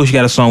 like, you know, she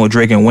got a song with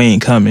Drake and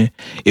Wayne coming.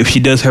 If she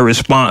does her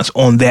response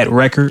on that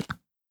record,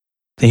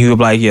 then he would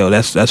be like, yo,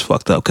 that's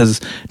fucked up. Because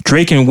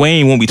Drake and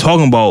Wayne won't be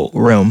talking about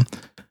Rem,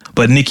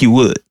 but Nicki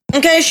would.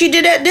 Okay, she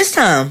did that this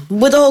time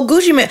with the whole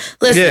Gucci man.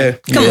 Listen,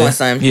 come on,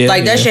 son.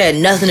 That shit had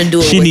nothing to do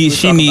with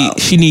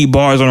she need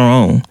bars on her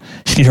own.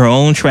 She need her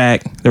own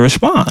track to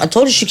respond. I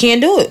told her she can't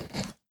do it.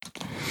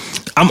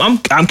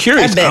 I'm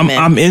curious. I'm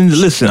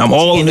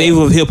all in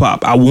favor of hip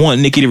hop. I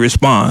want Nicki to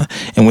respond,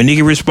 and when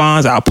Nicki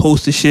responds, I'll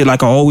post the shit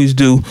like I always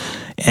do,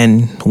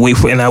 and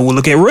I will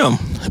look at Rem.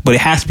 But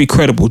it has to be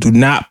credible. Do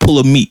not pull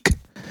a Meek.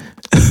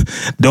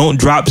 Don't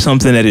drop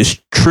something that is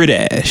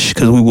trash,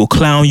 because we will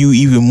clown you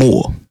even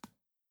more.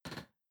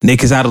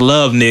 Nick, it's out of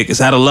love, Nick.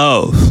 It's out of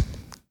love.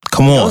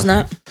 Come on. No, it's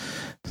not.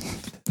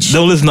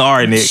 Don't listen to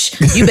Ari, Nick.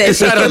 You better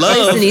take your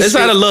place in these streets. It's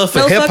out of love for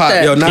No, hip fuck hop,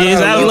 that. yo. Not Yeah,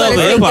 it's out out of of love love You for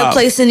better hip take your hop.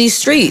 place in these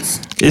streets.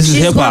 This is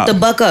She's hip going hop. to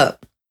buck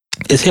up.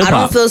 It's hip I don't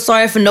hop. feel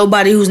sorry for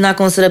nobody who's not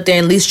going to sit up there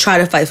and at least try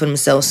to fight for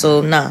themselves.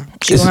 So, nah.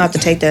 She's going to have to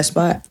take that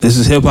spot. This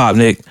is hip hop,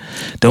 Nick.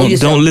 Don't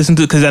listen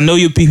to, because I know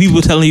you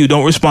people telling you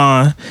don't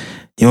respond.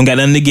 You don't got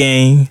nothing to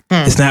gain.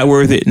 It's not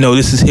worth it. No,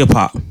 this is hip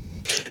hop.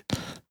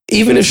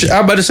 Even if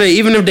I'm about to say,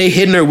 even if they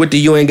hitting her with the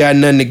you ain't got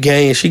nothing to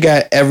gain, she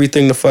got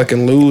everything to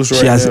fucking lose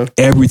right She has now.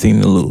 everything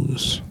to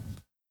lose.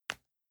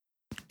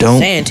 Don't.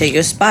 Saying, take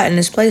your spot in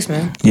this place,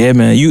 man. Yeah,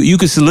 man. You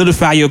can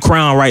solidify your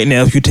crown right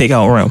now if you take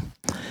out Rem.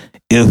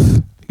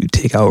 If you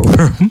take out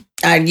Rem.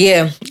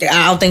 Yeah,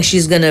 I don't think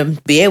she's going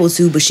to be able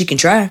to, but she can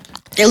try.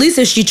 At least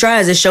if she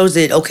tries, it shows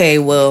that, okay,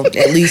 well, at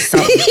least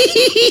something.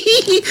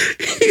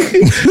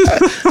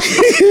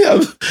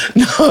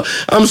 No,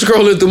 I'm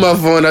scrolling through my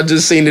phone. I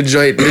just seen the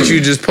joint that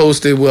you just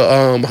posted with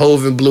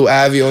Hov and Blue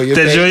Ivy on your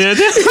page.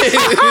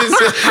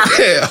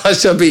 Yeah,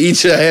 hush up and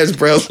eat your ass,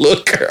 bro,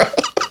 little girl.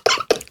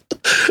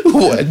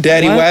 What,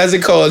 Daddy? What? Why is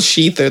it called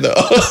Sheether though?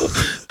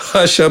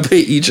 Hush up and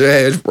eat your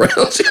ass, bro.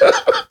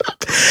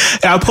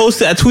 I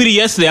tweeted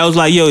yesterday. I was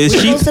like, "Yo, is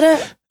she?" Posted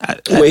that?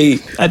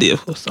 I did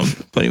post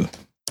something funny.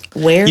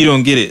 Where? You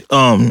don't get it.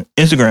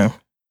 Instagram.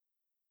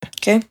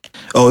 Okay.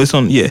 Oh, it's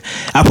on. Yeah,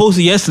 I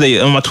posted yesterday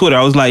on my Twitter.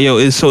 I was like, "Yo,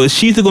 is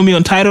Sheether gonna be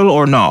on Tidal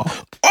or no?"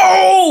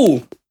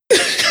 Oh.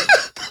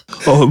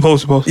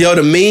 Post. Yo,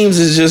 the memes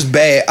is just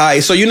bad. All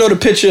right, so you know the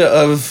picture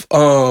of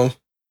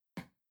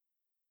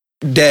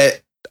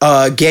that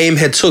Game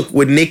had took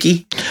with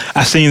Nicki?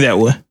 I seen that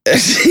one.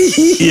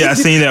 Yeah, I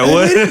seen that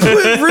one.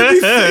 Put Remy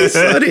face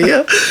on it,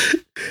 yeah.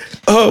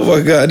 Oh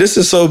my god, this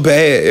is so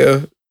bad, yeah.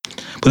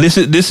 But this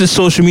is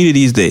social media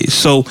these days.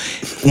 So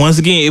once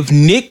again, if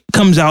Nick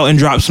comes out and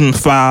drops some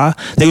fire,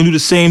 they're gonna do the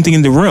same thing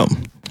in the Rim.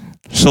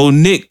 So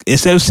Nick,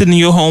 instead of sitting in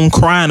your home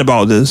crying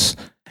about this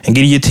and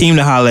getting your team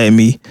to holler at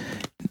me,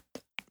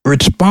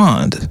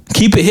 respond.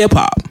 Keep it hip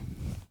hop.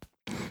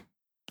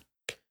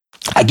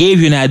 I gave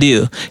you an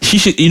idea. She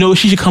should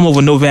come over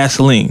with no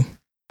Vaseline.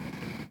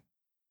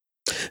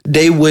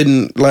 They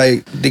wouldn't,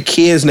 like, the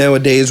kids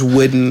nowadays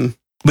wouldn't.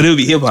 But it would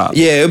be hip hop.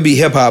 Yeah, it would be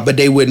hip hop, but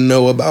they wouldn't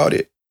know about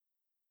it.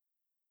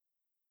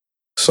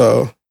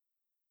 So,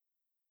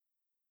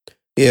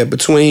 yeah,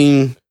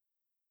 between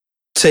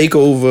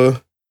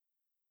Takeover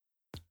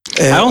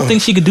and, I don't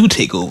think she could do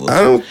Takeover.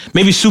 I don't.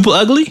 Maybe Super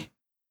Ugly?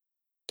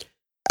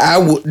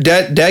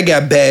 That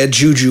got bad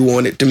juju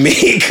on it to me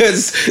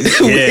because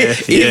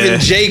even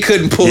Jay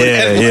couldn't pull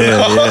that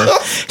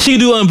off. She could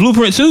do on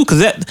Blueprint 2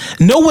 because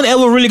no one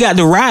ever really got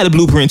to ride the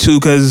Blueprint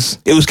 2 because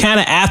it was kind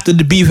of after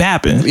the beef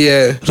happened.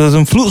 Yeah, so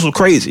some flutes were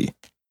crazy.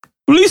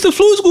 Release the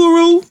flutes,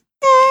 Guru.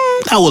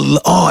 That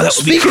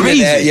would be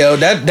crazy. Of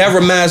that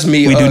reminds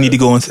me. We do need to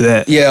go into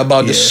that. Yeah,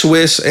 about the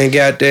Swiss and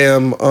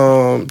goddamn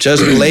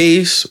Just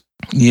Blaze.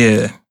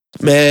 Yeah,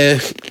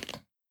 man.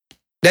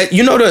 That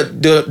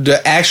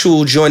the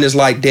actual joint is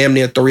like damn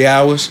near 3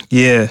 hours.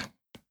 Yeah,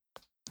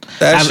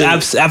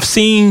 I've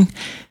seen.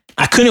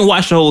 I couldn't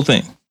watch the whole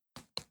thing,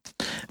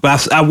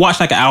 but I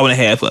watched like an hour and a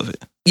half of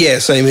it. Yeah,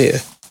 same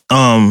here.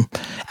 I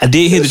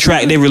did hear the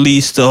track they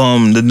released.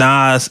 The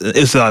Nas,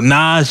 it's a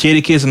Nas,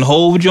 Jadakiss, and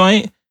Hov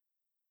joint.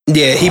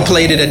 Yeah, he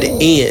played it at the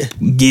end.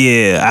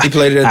 Yeah, he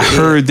played it at the end. I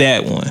heard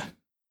that one.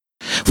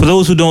 For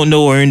those who don't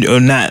know or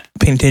not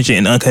paying attention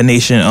in Uncut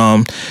Nation,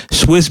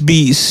 Swiss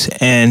Beats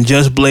and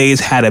Just Blaze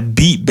had a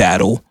beat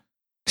battle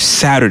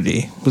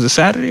Saturday. Was it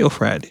Saturday or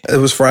Friday? It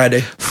was Friday.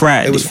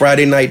 It was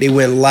Friday night. They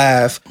went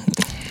live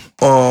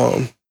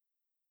on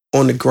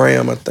the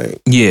gram, I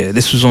think. Yeah,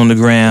 this was on the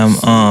gram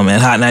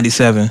at Hot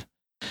 97.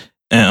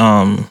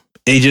 And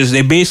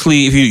they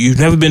basically, if you've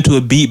never been to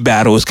a beat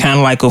battle, it's kind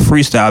of like a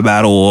freestyle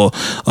battle or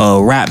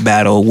a rap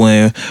battle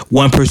where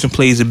one person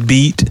plays a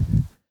beat,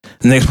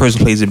 the next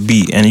person plays a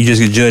beat, and you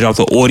just get judged off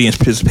the audience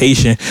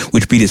participation,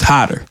 which beat is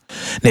hotter.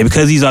 Now,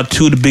 because these are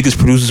two of the biggest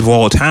producers of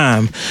all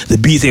time, the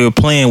beats they were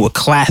playing were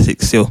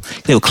classics. They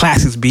were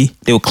classics, B.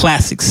 They were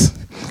classics.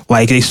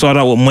 Like, they started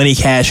out with Money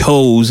Cash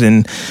Hoes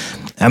and,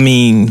 I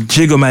mean,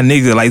 Jiggle My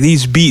Nigga. Like,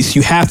 these beats,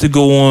 you have to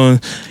go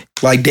on.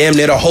 Like, damn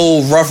near the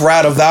whole Rough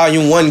Rider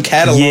Volume 1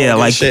 catalog. Yeah,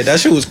 like shit. That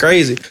shit was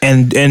crazy.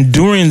 And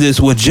during this,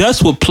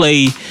 Just would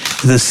play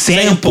the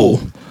sample.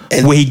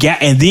 Where he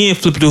got, and then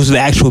flipped it to the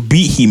actual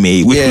beat he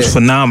made, which was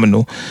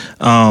phenomenal.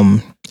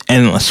 And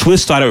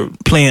Swiss started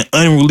playing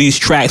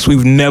unreleased tracks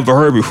we've never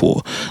heard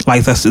before,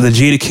 like the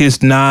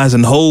Jadakiss, Nas,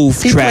 and Hov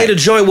track. He played a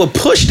joint with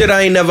Push that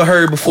I ain't never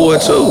heard before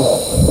too,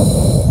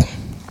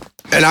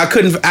 and I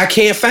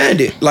can't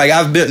find it. Like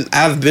I've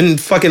been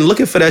fucking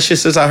looking for that shit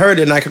since I heard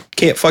it, and I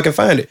can't fucking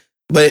find it.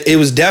 But it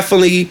was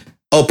definitely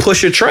a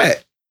Pusher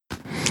track.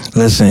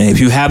 Listen, if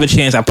you have a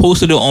chance, I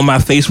posted it on my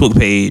Facebook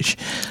page.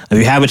 If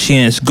you have a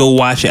chance, go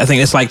watch it. I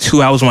think it's like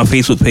 2 hours on my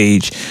Facebook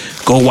page.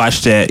 Go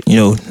watch that.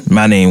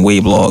 My name,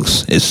 Wade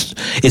Blogs.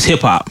 It's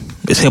hip hop.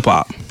 It's hip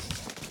hop.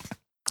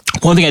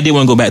 One thing I did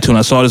want to go back to, and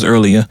I saw this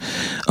earlier,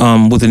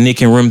 with the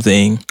Nick and Rim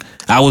thing.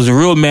 I was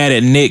real mad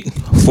at Nick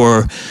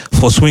for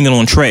swinging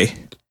on Trey.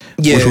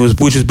 Yeah. Which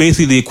was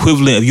basically the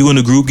equivalent of you in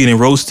the group getting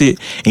roasted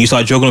and you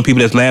start joking on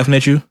people that's laughing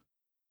at you.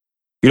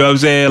 You know what I'm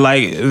saying?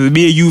 Like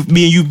me and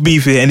you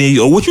beefing, and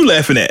then what you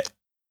laughing at?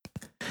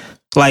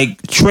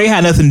 Like Trey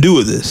had nothing to do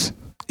with this.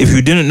 If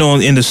you didn't know,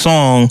 in the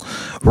song,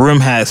 Rim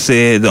had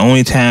said the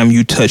only time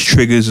you touch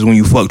triggers is when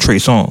you fuck Trey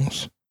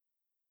Songz.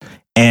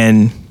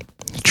 And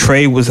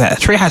Trey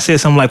had said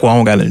something like, well, I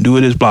don't got nothing to do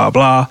with this, blah,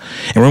 blah.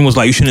 And Rim was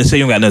like, you shouldn't say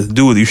you don't got nothing to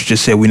do with it. You should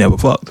just say we never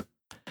fucked.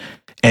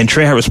 And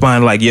Trey had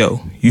responded like, yo,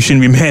 you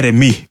shouldn't be mad at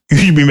me. You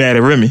should be mad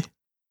at Remy.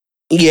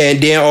 Yeah,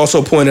 and Dan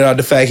also pointed out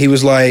the fact, he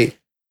was like,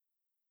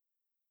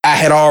 I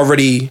had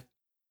already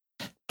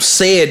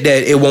said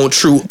that it won't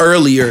true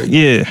earlier.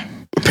 Yeah.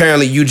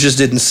 Apparently you just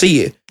didn't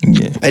see it.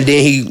 Yeah. And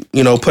then he,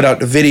 put out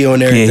the video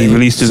and everything. Yeah, he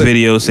released the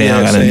video saying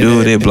I got nothing to do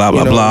with it, blah,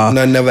 blah, blah.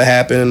 Nothing ever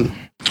happened.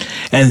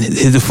 And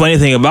the funny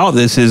thing about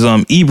this is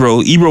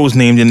Ebro was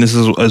named in this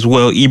as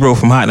well. Ebro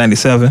from Hot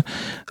 97,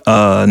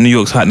 New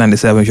York's Hot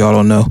 97, if y'all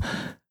don't know.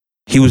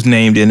 He was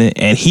named in it,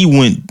 and he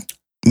went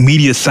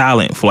media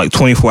silent for like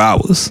 24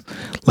 hours.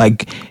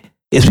 Like,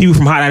 it's people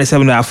from Hot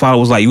 97 that I follow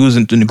was like, he was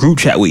in the group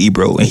chat with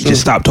Ebro, and he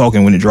just stopped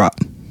talking when it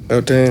dropped. Oh,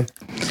 damn.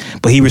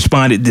 But he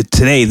responded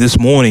this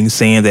morning,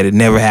 saying that it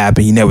never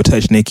happened. He never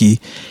touched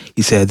Nicki.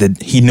 He said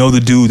that he know the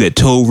dude that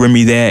told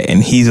Remy that,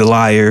 and he's a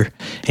liar,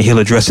 and he'll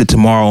address it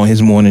tomorrow on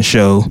his morning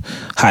show.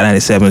 Hot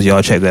 97s,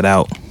 y'all check that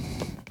out.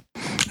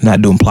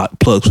 Not doing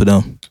plugs for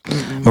them.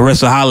 Mm-hmm.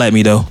 Marissa, holla at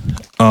me though.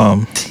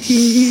 No,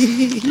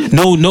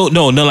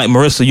 nothing like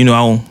Marissa. I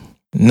don't,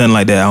 nothing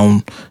like that. I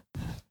don't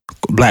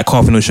black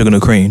coffee, no sugar,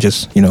 no cream.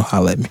 Just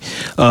holla at me.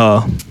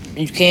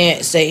 You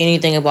can't say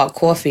anything about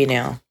coffee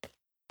now.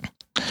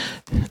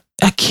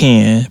 I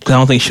can, because I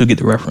don't think she'll get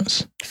the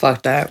reference.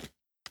 Fuck that.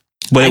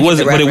 But it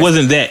wasn't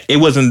that. It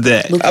wasn't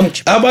that.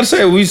 I'm about to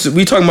say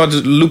we talking about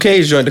the Luke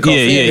Cage joint. The coffee.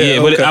 Yeah. Okay.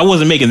 But I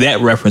wasn't making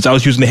that reference. I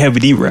was using the Heavy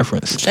D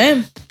reference.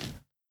 Same.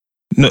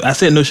 No, I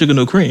said no sugar,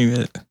 no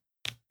cream.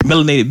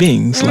 Melanated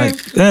beings.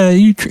 Mm-hmm. Like,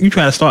 you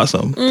trying to start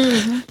something.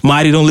 Mm-hmm.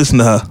 Marty, don't listen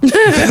to her.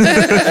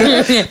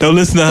 Don't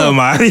listen to her,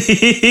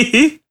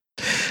 Marty.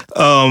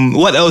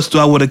 What else do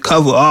I want to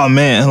cover? Oh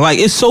man, like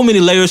it's so many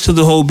layers to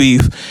the whole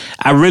beef.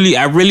 I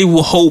really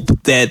will hope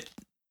that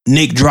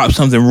Nick drops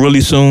something really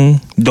soon.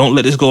 Don't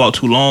let this go out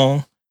too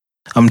long.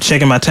 I'm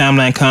checking my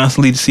timeline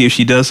constantly to see if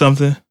she does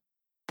something.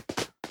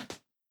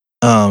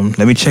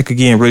 Let me check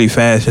again really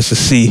fast just to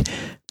see.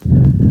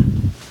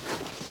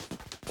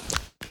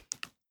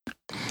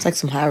 It's like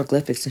some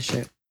hieroglyphics and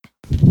shit.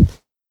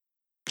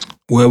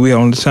 Where we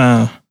on the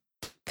time?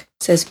 It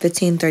says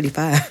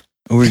 15:35.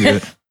 We're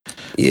good.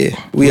 Yeah,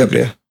 we up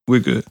there. We're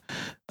good.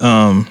 We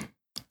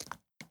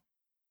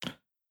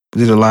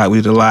did a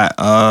lot.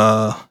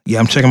 Yeah,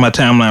 I'm checking my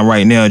timeline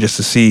right now just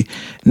to see.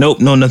 Nope,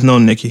 no, nothing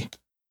on Nicki.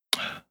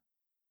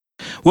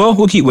 Well,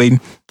 we'll keep waiting.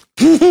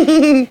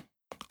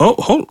 Oh,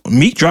 hold on.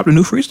 Meek dropped a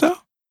new freestyle?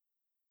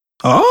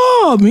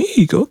 Oh,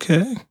 Meek,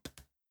 okay.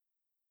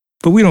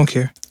 But we don't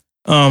care.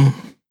 I'm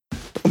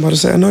about to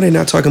say, I know they're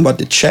not talking about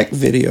the check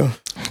video.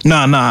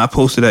 Nah, I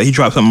posted that. He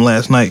dropped something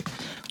last night.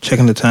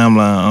 Checking the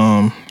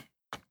timeline.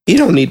 He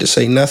don't need to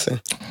say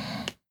nothing.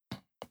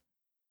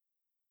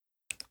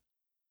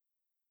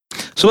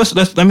 So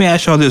let me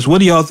ask y'all this. What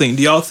do y'all think?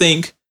 Do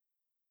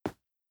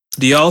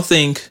y'all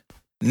think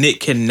Nick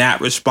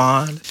cannot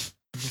respond?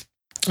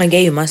 I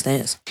gave you my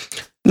stance.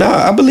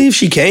 Nah, I believe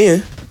she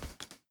can.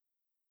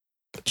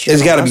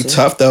 It's got to be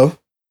tough though.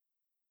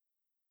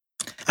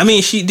 I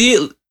mean, she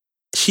did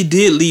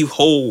leave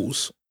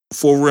holes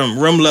for Rim.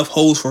 Rim left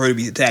holes for her to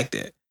be attacked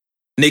at.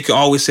 Nick can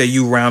always say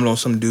you rhymed on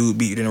some dude,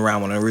 beat you didn't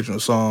rhyme on an original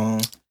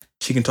song.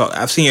 She can talk.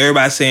 I've seen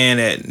everybody saying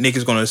that Nick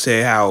is going to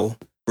say how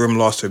Rim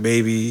lost her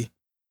baby.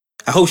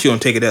 I hope she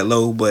don't take it that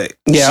low, but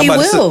yeah, I'm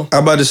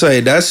about to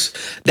say that's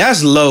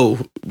low.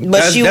 But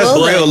that's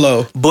real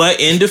low. But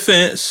in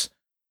defense,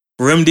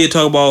 Rim did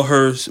talk about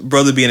her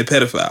brother being a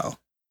pedophile.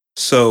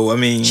 So I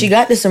mean, she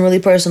got to some really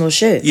personal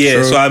shit. Yeah.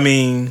 True. So I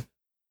mean,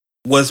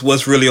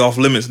 what's really off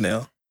limits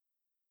now?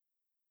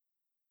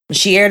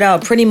 She aired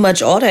out pretty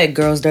much all that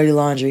girl's dirty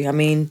laundry. I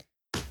mean,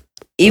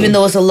 even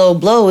though it's a low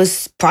blow,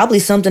 it's probably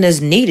something that's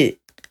needed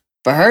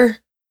for her.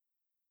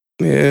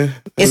 Yeah.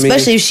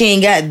 Especially if she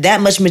ain't got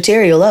that much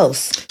material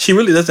else. She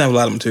really doesn't have a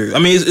lot of material. I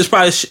mean, it's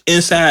probably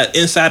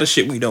inside of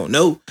shit we don't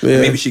know.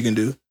 Yeah. Maybe she can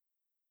do.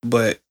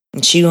 But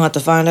she gonna have to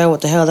find out what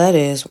the hell that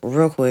is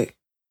real quick.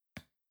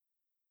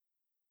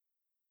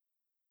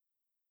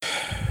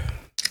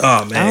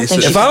 Oh man!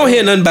 If I don't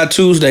hear nothing by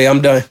Tuesday,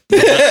 I'm done.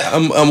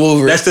 I'm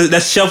over it.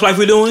 That's shelf life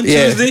we're doing.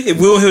 Yeah. Tuesday. If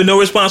we don't hear no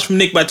response from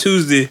Nick by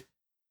Tuesday,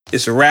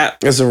 it's a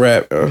wrap. It's a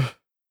wrap.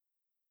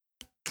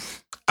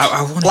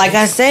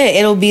 I said,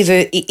 it'll be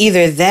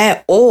either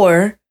that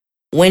or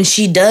when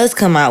she does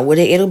come out with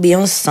it, it'll be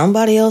on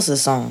somebody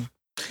else's song.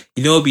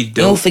 You know, it'd be dope.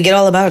 Don't forget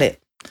all about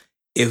it.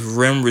 If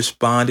Rim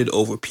responded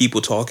over people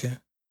talking,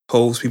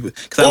 hoes people.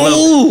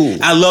 Because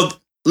I love.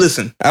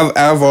 Listen,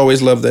 I've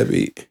always loved that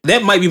beat.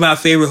 That might be my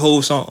favorite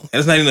Hove song. And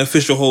it's not even an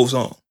official Hove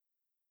song.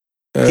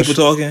 people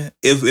talking.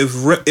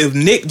 If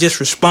Nick just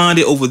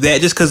responded over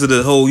that, just because of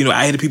the whole,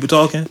 I hear the people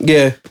talking.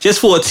 Yeah. Just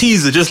for a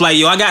teaser, just like,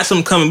 yo, I got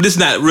something coming. This is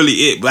not really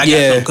it, but I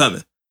got something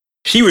coming.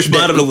 She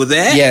responded over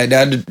that. Yeah,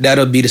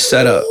 that'll be the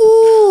setup.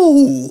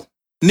 Ooh.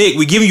 Nick,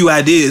 we giving you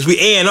ideas. We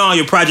A&R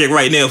your project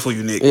right now for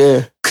you, Nick.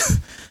 Yeah.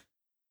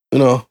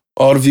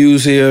 All the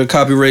views here,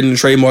 copyrighted and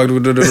trademarked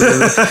with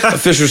the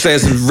official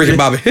stance of Ricky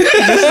Bobby.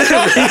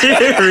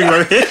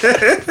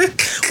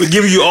 We're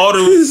giving you all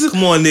the.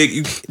 Come on,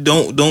 Nick.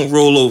 Don't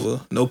roll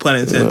over. No pun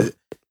intended.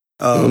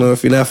 I don't know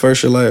if you're not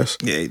first, you're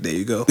last. Yeah, there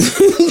you go.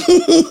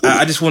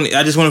 I just want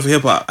it for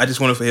hip hop. I did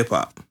want to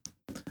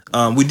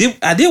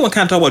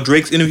kind of talk about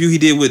Drake's interview he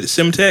did with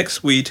Simtex,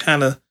 where he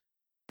kind of,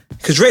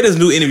 because Drake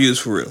doesn't do interviews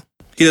for real.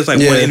 He does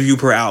one interview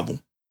per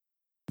album.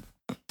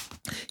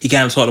 He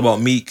kind of talked about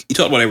Meek. He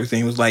talked about everything.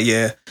 He was like,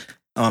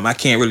 I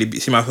can't really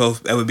see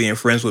myself ever being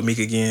friends with Meek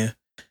again.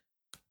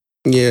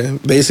 Yeah,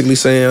 basically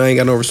saying I ain't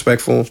got no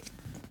respect for him.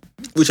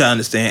 Which I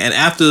understand. And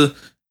after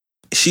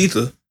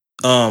Sheetha,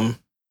 I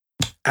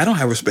don't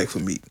have respect for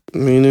Meek.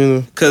 Me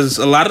neither. Because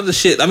a lot of the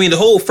shit, the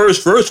whole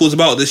first verse was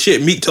about the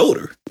shit Meek told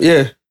her.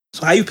 Yeah.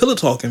 So how you pillow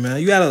talking,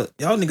 man? Y'all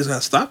niggas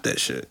gotta stop that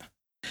shit.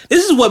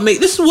 This is what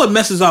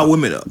messes our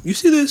women up. You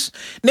see this?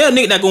 Now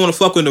Nick not going to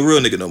fuck with the real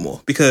nigga no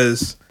more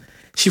because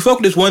she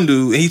fucked with this one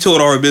dude and he told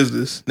her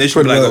business. Then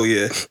she be like, oh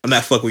yeah, I'm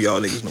not fucking with y'all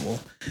niggas no more.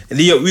 And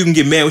then we can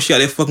get mad when she out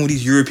there fucking with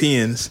these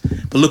Europeans.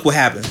 But look what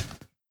happened.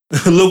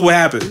 Look what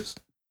happens.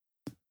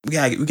 We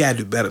gotta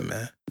do better,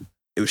 man.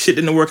 If shit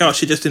didn't work out,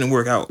 shit just didn't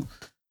work out.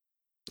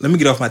 Let me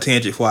get off my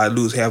tangent before I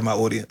lose half my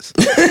audience.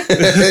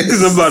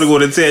 Because I'm about to go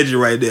on a tangent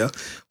right now.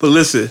 But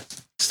listen,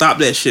 stop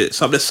that shit.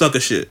 Stop that sucker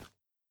shit.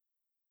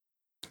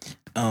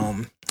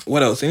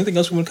 What else? Anything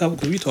else we want to cover?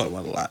 Because we talked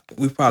about a lot.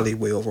 We probably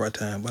way over our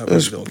time, but I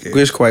really don't care.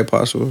 It's quite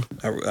possible.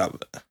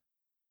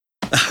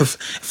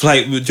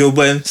 Like with Joe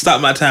Budden,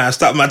 stop my time.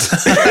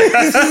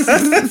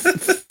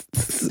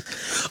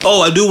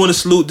 Oh, I do want to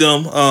salute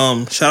them.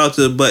 Shout out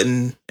to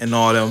Button and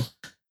all them.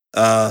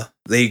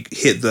 They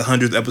hit the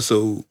 100th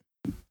episode.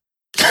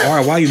 All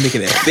right, why are you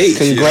making that face?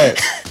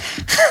 Congrats.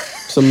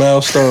 It's a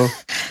milestone.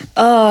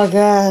 Oh,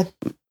 God.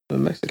 The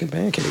Mexican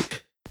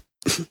pancake.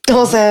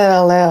 Don't say that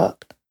out loud.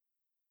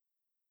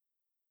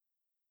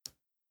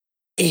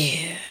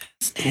 Yeah.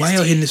 Why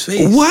y'all hitting his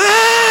face?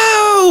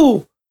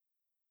 Wow.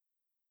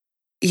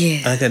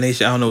 Yeah. Uncut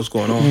Nation, I don't know what's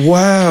going on.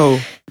 Wow.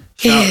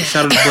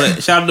 Shout out to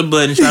Button. Shout out to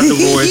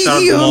Roy. Shout out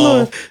to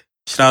Jamal.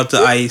 Shout out to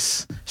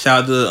Ice.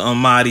 Shout out to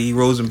Marty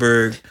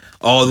Rosenberg.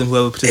 All of them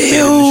whoever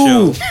participated in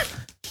the show.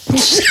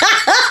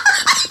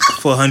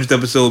 For 100th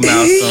episode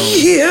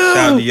milestone. Shout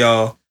out to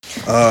y'all.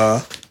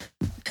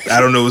 I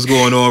don't know what's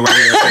going on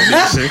right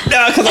now.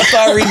 Nah, because I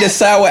started reading the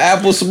sour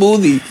apple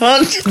smoothie.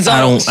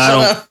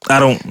 I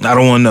don't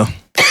want to know.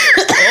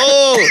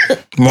 Oh,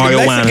 Mario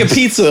Mexican Winans.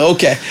 pizza.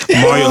 Okay.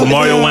 Mario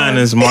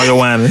Winans.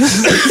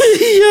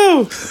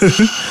 Yo.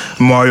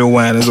 Mario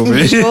Winans over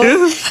here.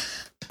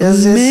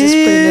 This is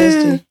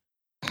pretty nasty.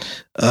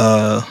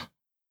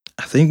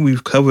 I think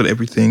we've covered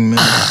everything, man.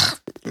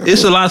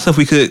 It's a lot of stuff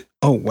we could.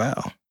 Oh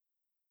wow.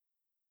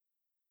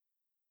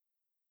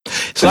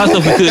 It's a lot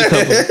of stuff we could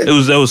cover.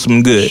 That was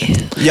some good.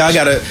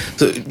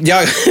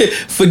 Y'all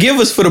forgive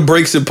us for the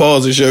breaks and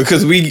pauses, show,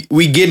 because we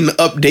getting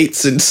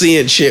updates and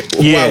seeing shit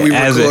while we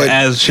record.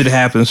 As shit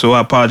happens. So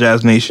I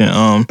apologize, Nation.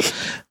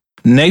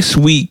 Next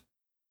week,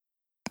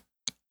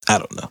 I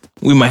don't know.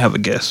 We might have a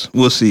guest.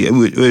 We'll see.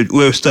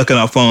 We're stuck in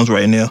our phones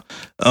right now.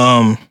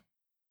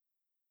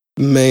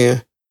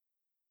 Man.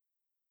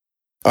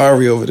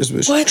 Ari over this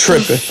bitch What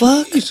tripping. the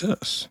fuck?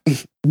 Jesus.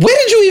 Where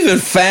did you even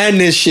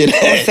find this shit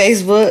On at?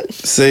 Facebook.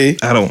 See?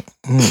 I don't.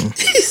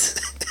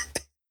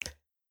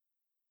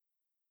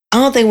 I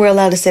don't think we're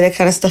allowed to say that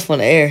kind of stuff on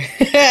the air.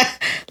 I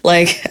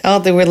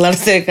don't think we're allowed to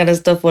say that kind of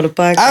stuff on the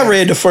podcast. I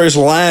read the first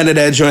line of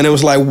that joint. It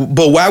was like,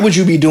 but why would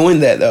you be doing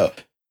that though?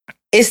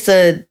 It's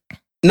the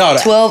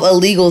 12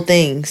 illegal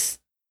things.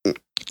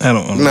 I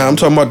don't know. Nah, I'm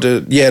talking about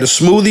the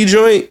smoothie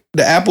joint,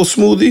 the apple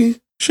smoothie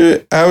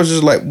shit. I was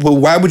just like, but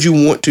why would you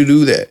want to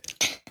do that?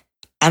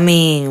 I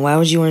mean, why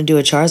would you want to do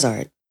a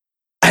Charizard?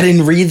 I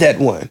didn't read that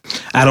one.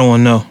 I don't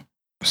want to know.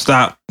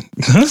 Stop.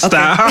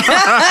 Stop.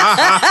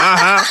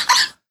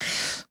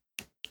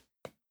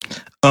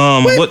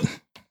 What?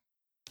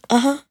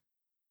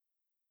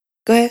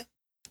 Go ahead.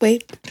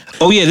 Wait.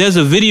 Oh yeah, there's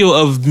a video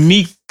of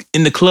Meek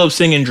in the club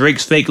singing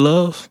Drake's "Fake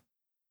Love."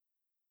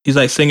 He's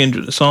like singing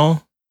the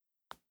song.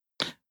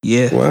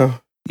 Yeah.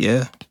 Wow.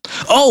 Yeah.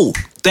 Oh,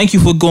 thank you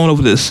for going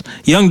over this.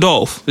 Young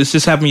Dolph. This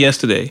just happened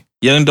yesterday.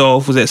 Young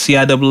Dolph was at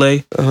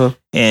CIAA,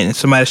 and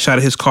somebody shot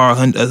at his car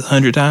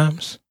 100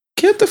 times.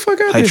 Get the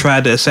fuck out of here.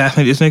 Tried to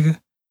assassinate this nigga.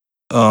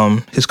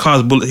 His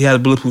car's he had a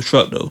bulletproof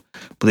truck though,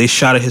 but they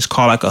shot at his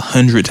car like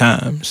 100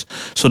 times.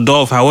 So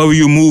Dolph, however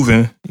you're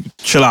moving,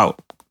 chill out,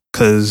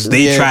 cause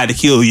they tried to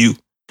kill you.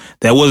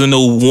 That wasn't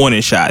no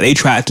warning shot. They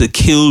tried to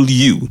kill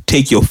you,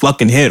 take your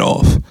fucking head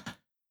off.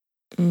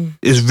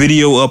 There's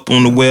video up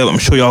on the web. I'm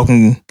sure y'all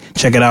can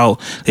check it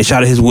out. They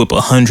shot at his whip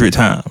 100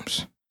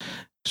 times.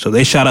 So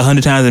they shot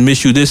 100 times and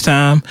missed you this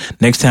time.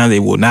 Next time they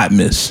will not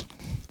miss.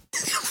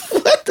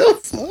 What the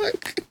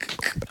fuck?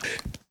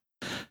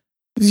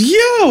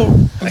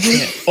 Yo. I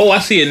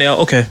see it now.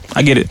 Okay,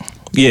 I get it.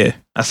 Yeah,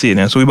 I see it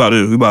now. So we about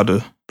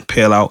to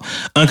pale out.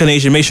 Uncut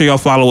Nation, make sure y'all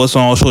follow us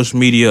on all social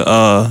media.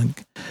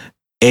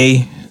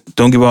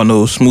 Don't give out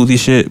no smoothie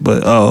shit,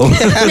 but I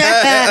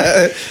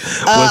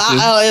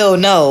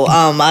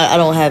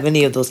don't have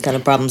any of those kind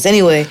of problems.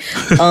 Anyway,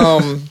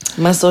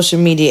 my social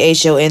media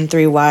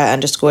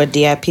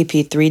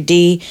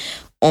HON3Y_DIPP3D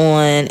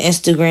on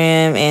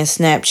Instagram and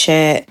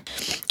Snapchat.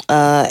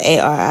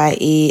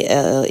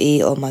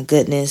 ARIELLE, oh my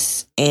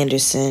goodness,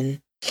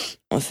 Anderson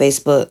on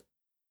Facebook.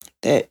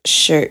 That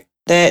short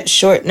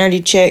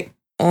nerdy chick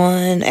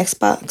on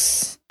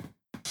Xbox.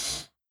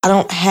 I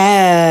don't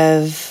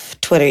have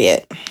Twitter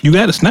yet. You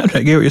got a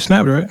Snapchat, Gary? Your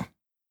Snap, right?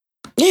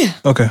 Yeah.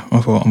 Okay,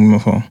 my fault. I'm on my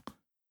phone.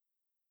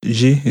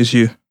 G, it's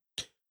you.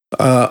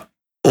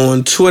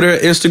 On Twitter,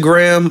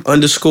 Instagram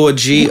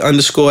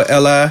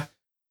 _G_LI.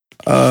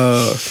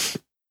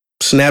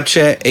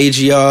 Snapchat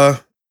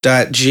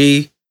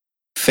AGR.G.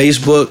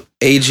 Facebook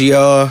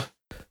AGR.GLI.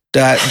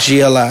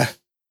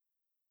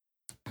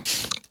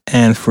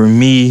 And for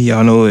me,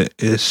 y'all know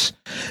it's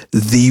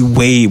The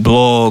Wade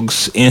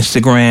Blogs,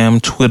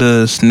 Instagram,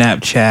 Twitter,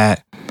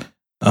 Snapchat,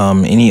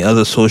 any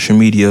other social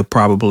media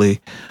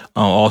probably.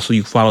 Also,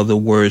 you follow the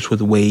Words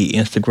with Wade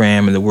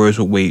Instagram and the Words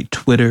with Wade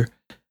Twitter.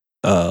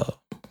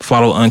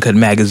 Follow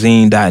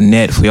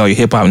uncutmagazine.net for all your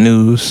hip hop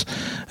news.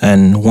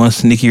 And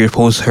once Nikki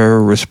posts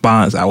her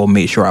response, I will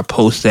make sure I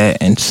post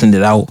that and send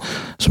it out.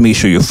 So make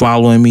sure you're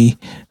following me.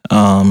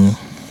 Don't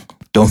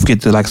forget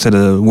to, like I said,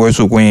 the Words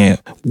with Wade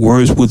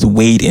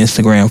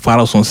Instagram.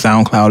 Follow us on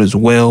SoundCloud as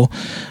well.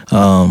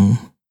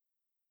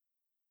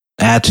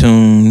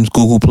 iTunes,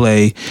 Google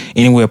Play,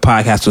 anywhere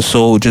podcasts are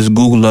sold. Just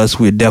Google us.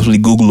 We're definitely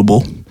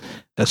Googleable.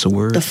 That's a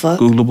word. The fuck?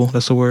 Googleable.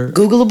 That's a word.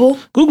 Googleable?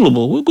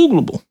 Googleable. We're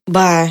Googleable.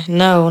 Bye.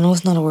 No,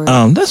 it's not a word.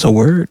 That's a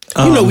word.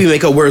 You know we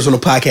make up words on the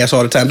podcast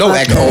all the time. Don't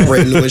act all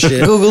brand new and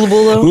shit. Googleable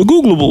though? We're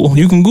Googleable.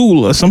 You can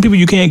Google us. Some people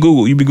you can't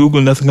Google. You be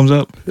Googling, nothing comes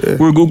up. Yeah.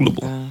 We're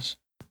Googleable. Gosh.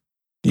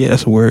 Yeah,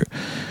 that's a word.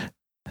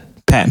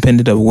 Patent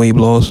pended up Wade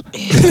Blogs.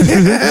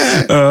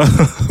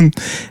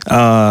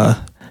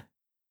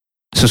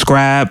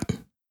 Subscribe.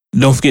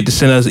 Don't forget to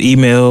send us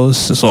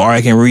emails so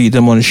I can read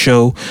them on the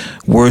show.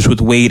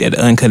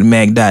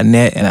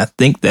 wordswithwade@uncutmag.net. And I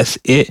think that's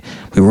it.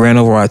 We ran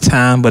over our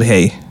time, but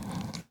hey,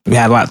 we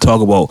had a lot to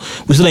talk about.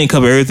 We still ain't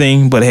cover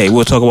everything, but hey,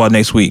 we'll talk about it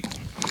next week.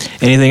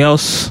 Anything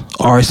else?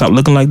 All right, stop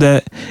looking like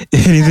that.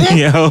 Anything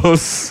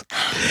else?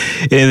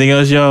 Anything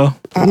else, y'all?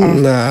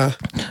 Nah.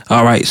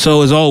 All right.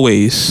 So as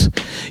always,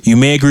 you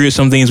may agree with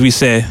some things we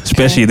said,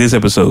 especially this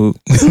episode.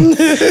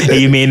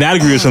 And you may not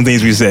agree with some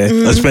things we said,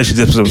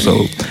 especially this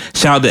episode.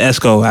 Shout out to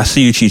Esco. I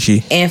see you,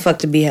 Chi-Chi. And fuck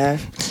the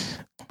Beehive.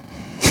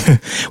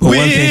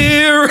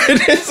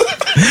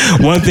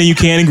 One thing you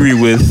can't agree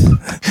with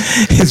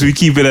is we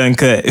keep it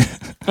uncut.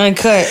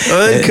 Uncut.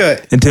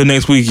 Until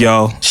next week,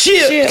 y'all.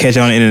 Shit. Catch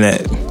you on the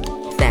internet.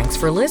 Thanks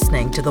for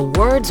listening to the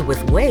Words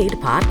with Wade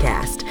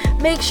podcast.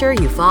 Make sure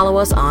you follow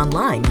us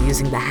online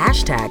using the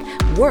hashtag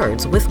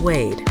Words with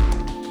Wade.